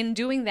 So in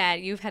doing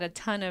that, you've had a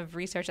ton of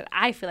research that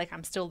I feel like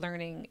I'm still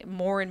learning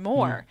more and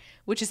more,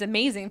 which is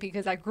amazing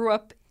because I grew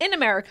up in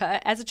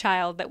America as a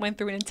child that went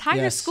through an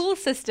entire school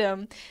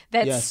system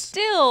that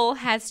still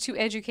has to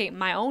educate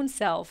my own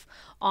self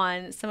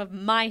on some of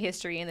my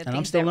history and the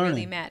things that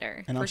really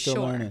matter. And I'm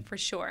still learning. For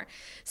sure.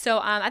 So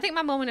I think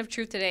my moment of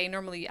truth today,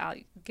 normally I'll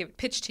give a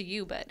pitch to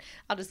you, but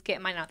I'll just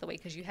get mine out the way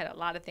because you had a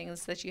lot of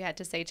things that you had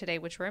to say today,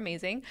 which were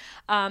amazing.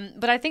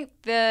 But I think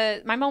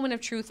my moment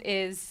of truth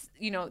is,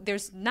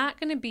 there's not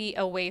going to be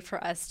a way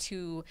for us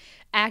to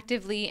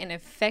actively and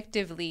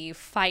effectively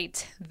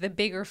fight the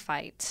bigger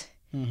fight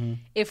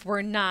if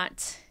we're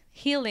not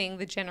healing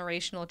the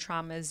generational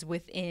traumas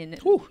within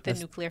the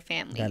nuclear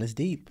family. That is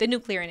deep. The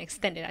nuclear and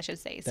extended, I should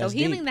say. So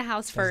healing the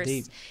house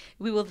first,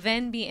 we will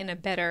then be in a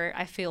better,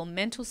 I feel,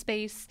 mental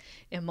space,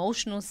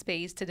 emotional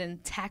space to then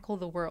tackle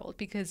the world,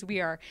 because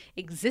we are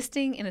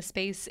existing in a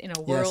space, in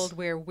a world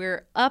where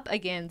we're up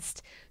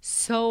against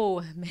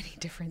so many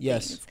different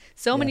things,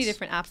 so many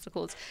different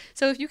obstacles.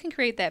 So if you can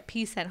create that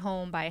peace at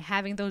home by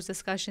having those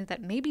discussions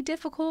that may be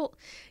difficult,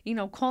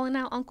 calling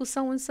out Uncle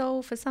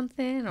so-and-so for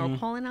something, or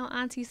calling out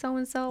Auntie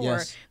so-and-so,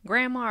 or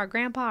grandma or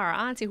grandpa or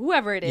auntie,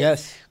 whoever it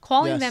is,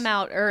 calling them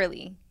out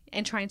early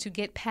and trying to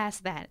get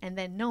past that, and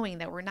then knowing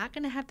that we're not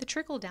going to have the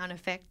trickle-down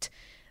effect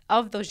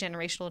of those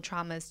generational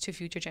traumas to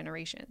future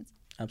generations.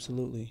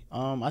 Absolutely.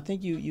 I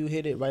think you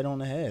hit it right on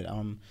the head.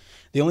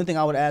 The only thing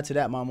I would add to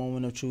that, my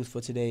moment of truth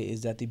for today,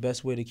 is that the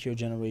best way to cure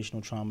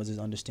generational traumas is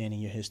understanding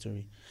your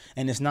history.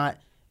 And it's not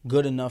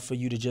good enough for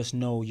you to just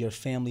know your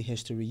family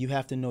history. You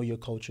have to know your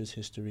culture's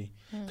history.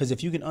 Because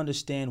if you can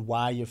understand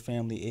why your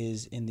family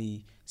is in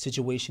the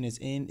situation it's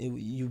in,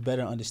 you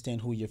better understand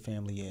who your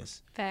family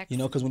is. Facts.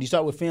 Because when you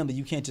start with family,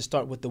 you can't just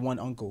start with the one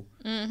uncle.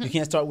 You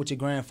can't start with your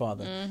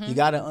grandfather. You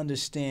got to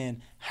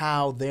understand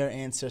how their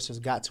ancestors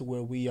got to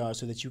where we are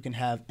so that you can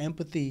have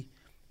empathy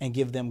and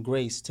give them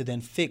grace to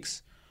then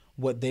fix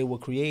what they were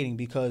creating.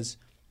 Because,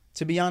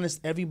 to be honest,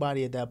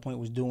 everybody at that point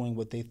was doing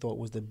what they thought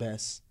was the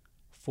best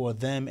for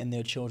them and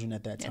their children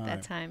at that time. At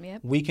that time,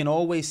 yep. We can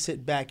always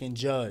sit back and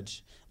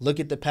judge, look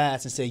at the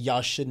past and say,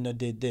 y'all shouldn't have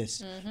did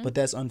this. But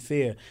that's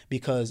unfair,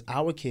 because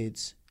our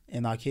kids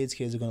and our kids'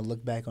 kids are going to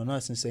look back on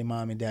us and say,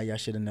 Mom and Dad, y'all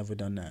should have never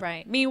done that.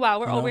 Right. Meanwhile,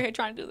 we're over here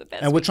trying to do the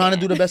best. And we're trying to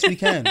do the best we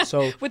can.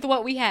 So with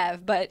what we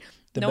have, but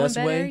knowing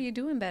better, you're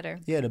doing better.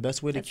 Yeah, the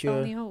best way to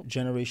cure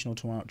generational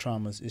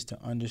traumas is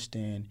to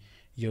understand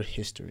your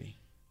history,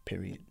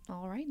 period.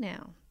 All right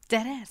now.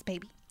 Dead ass,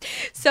 baby.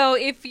 So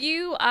if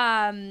you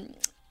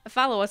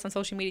follow us on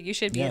social media. You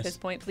should be at Yes. this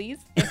point, please.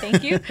 And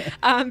thank you.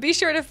 Be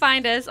sure to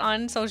find us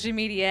on social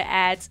media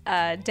at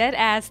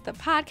Deadass the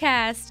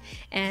Podcast.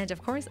 And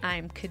of course,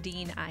 I'm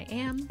Kadeen. I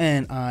am.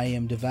 And I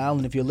am Deval.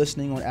 And if you're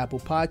listening on Apple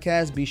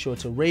Podcasts, be sure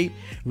to rate,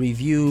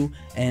 review,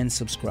 and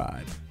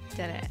subscribe.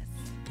 Deadass.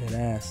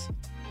 Deadass.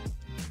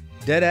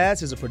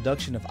 Deadass is a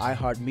production of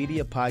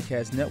iHeartMedia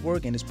Podcast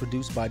Network and is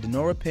produced by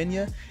Denora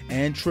Pena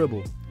and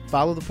Tribble.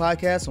 Follow the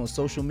podcast on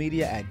social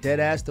media at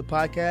Deadass the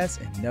Podcast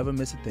and never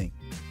miss a thing.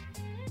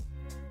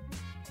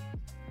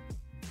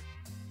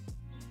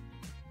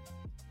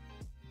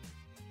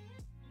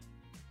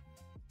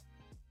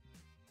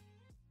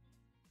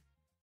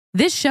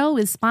 This show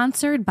is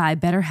sponsored by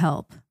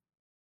BetterHelp.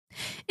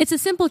 It's a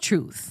simple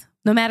truth.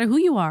 No matter who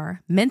you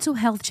are, mental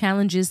health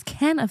challenges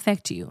can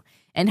affect you,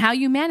 and how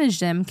you manage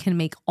them can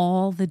make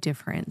all the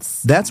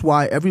difference. That's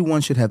why everyone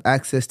should have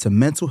access to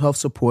mental health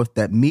support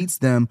that meets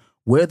them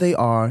where they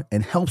are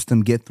and helps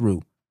them get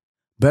through.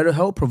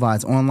 BetterHelp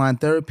provides online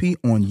therapy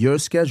on your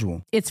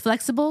schedule. It's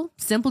flexible,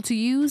 simple to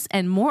use,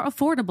 and more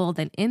affordable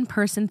than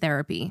in-person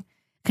therapy.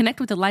 Connect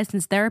with a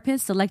licensed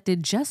therapist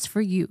selected just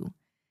for you.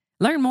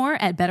 Learn more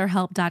at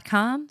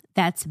BetterHelp.com.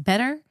 That's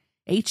better,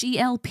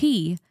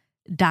 HELP.com.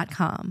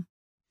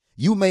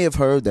 You may have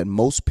heard that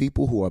most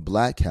people who are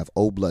black have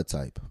O blood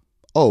type.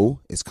 O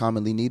is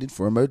commonly needed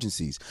for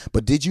emergencies.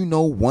 But did you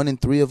know 1 in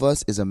 3 of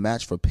us is a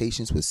match for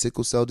patients with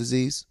sickle cell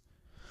disease?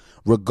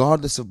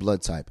 Regardless of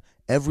blood type,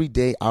 every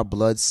day our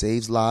blood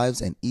saves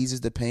lives and eases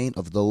the pain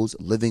of those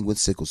living with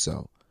sickle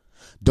cell.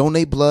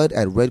 Donate blood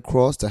at Red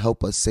Cross to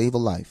help us save a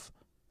life.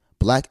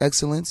 Black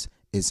excellence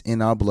is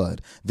in our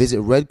blood.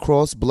 Visit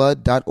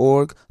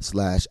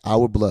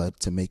redcrossblood.org/ourblood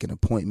to make an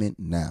appointment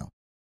now.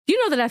 You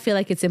know that I feel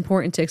like it's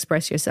important to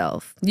express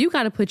yourself. You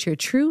got to put your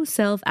true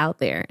self out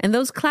there. And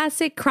those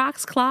classic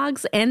Crocs,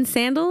 clogs, and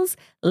sandals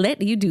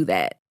let you do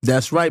that.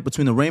 That's right.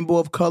 Between the rainbow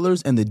of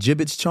colors and the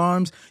Jibbitz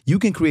charms, you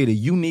can create a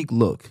unique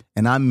look.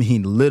 And I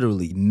mean,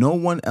 literally, no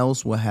one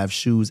else will have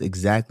shoes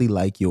exactly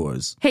like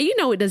yours. Hey, you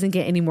know it doesn't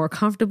get any more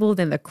comfortable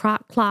than the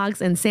Croc,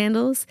 clogs, and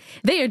sandals.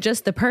 They are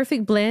just the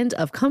perfect blend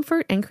of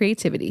comfort and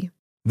creativity.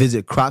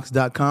 Visit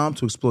crocs.com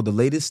to explore the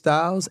latest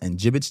styles and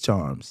Jibbitz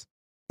charms.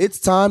 It's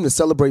time to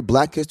celebrate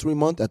Black History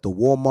Month at the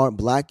Walmart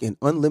Black and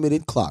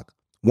Unlimited Clock.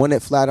 One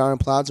at Flatiron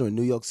Plaza in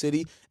New York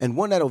City and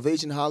one at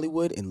Ovation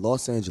Hollywood in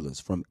Los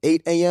Angeles from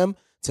 8 a.m.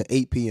 to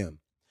 8 p.m.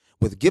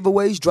 With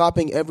giveaways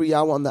dropping every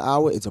hour on the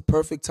hour, it's a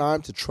perfect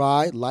time to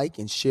try, like,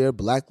 and share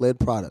Black-led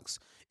products.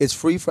 It's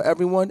free for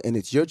everyone, and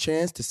it's your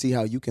chance to see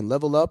how you can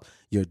level up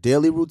your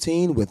daily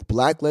routine with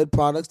Black-led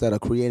products that are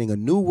creating a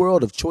new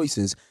world of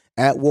choices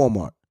at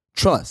Walmart.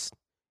 Trust,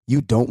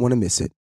 you don't want to miss it.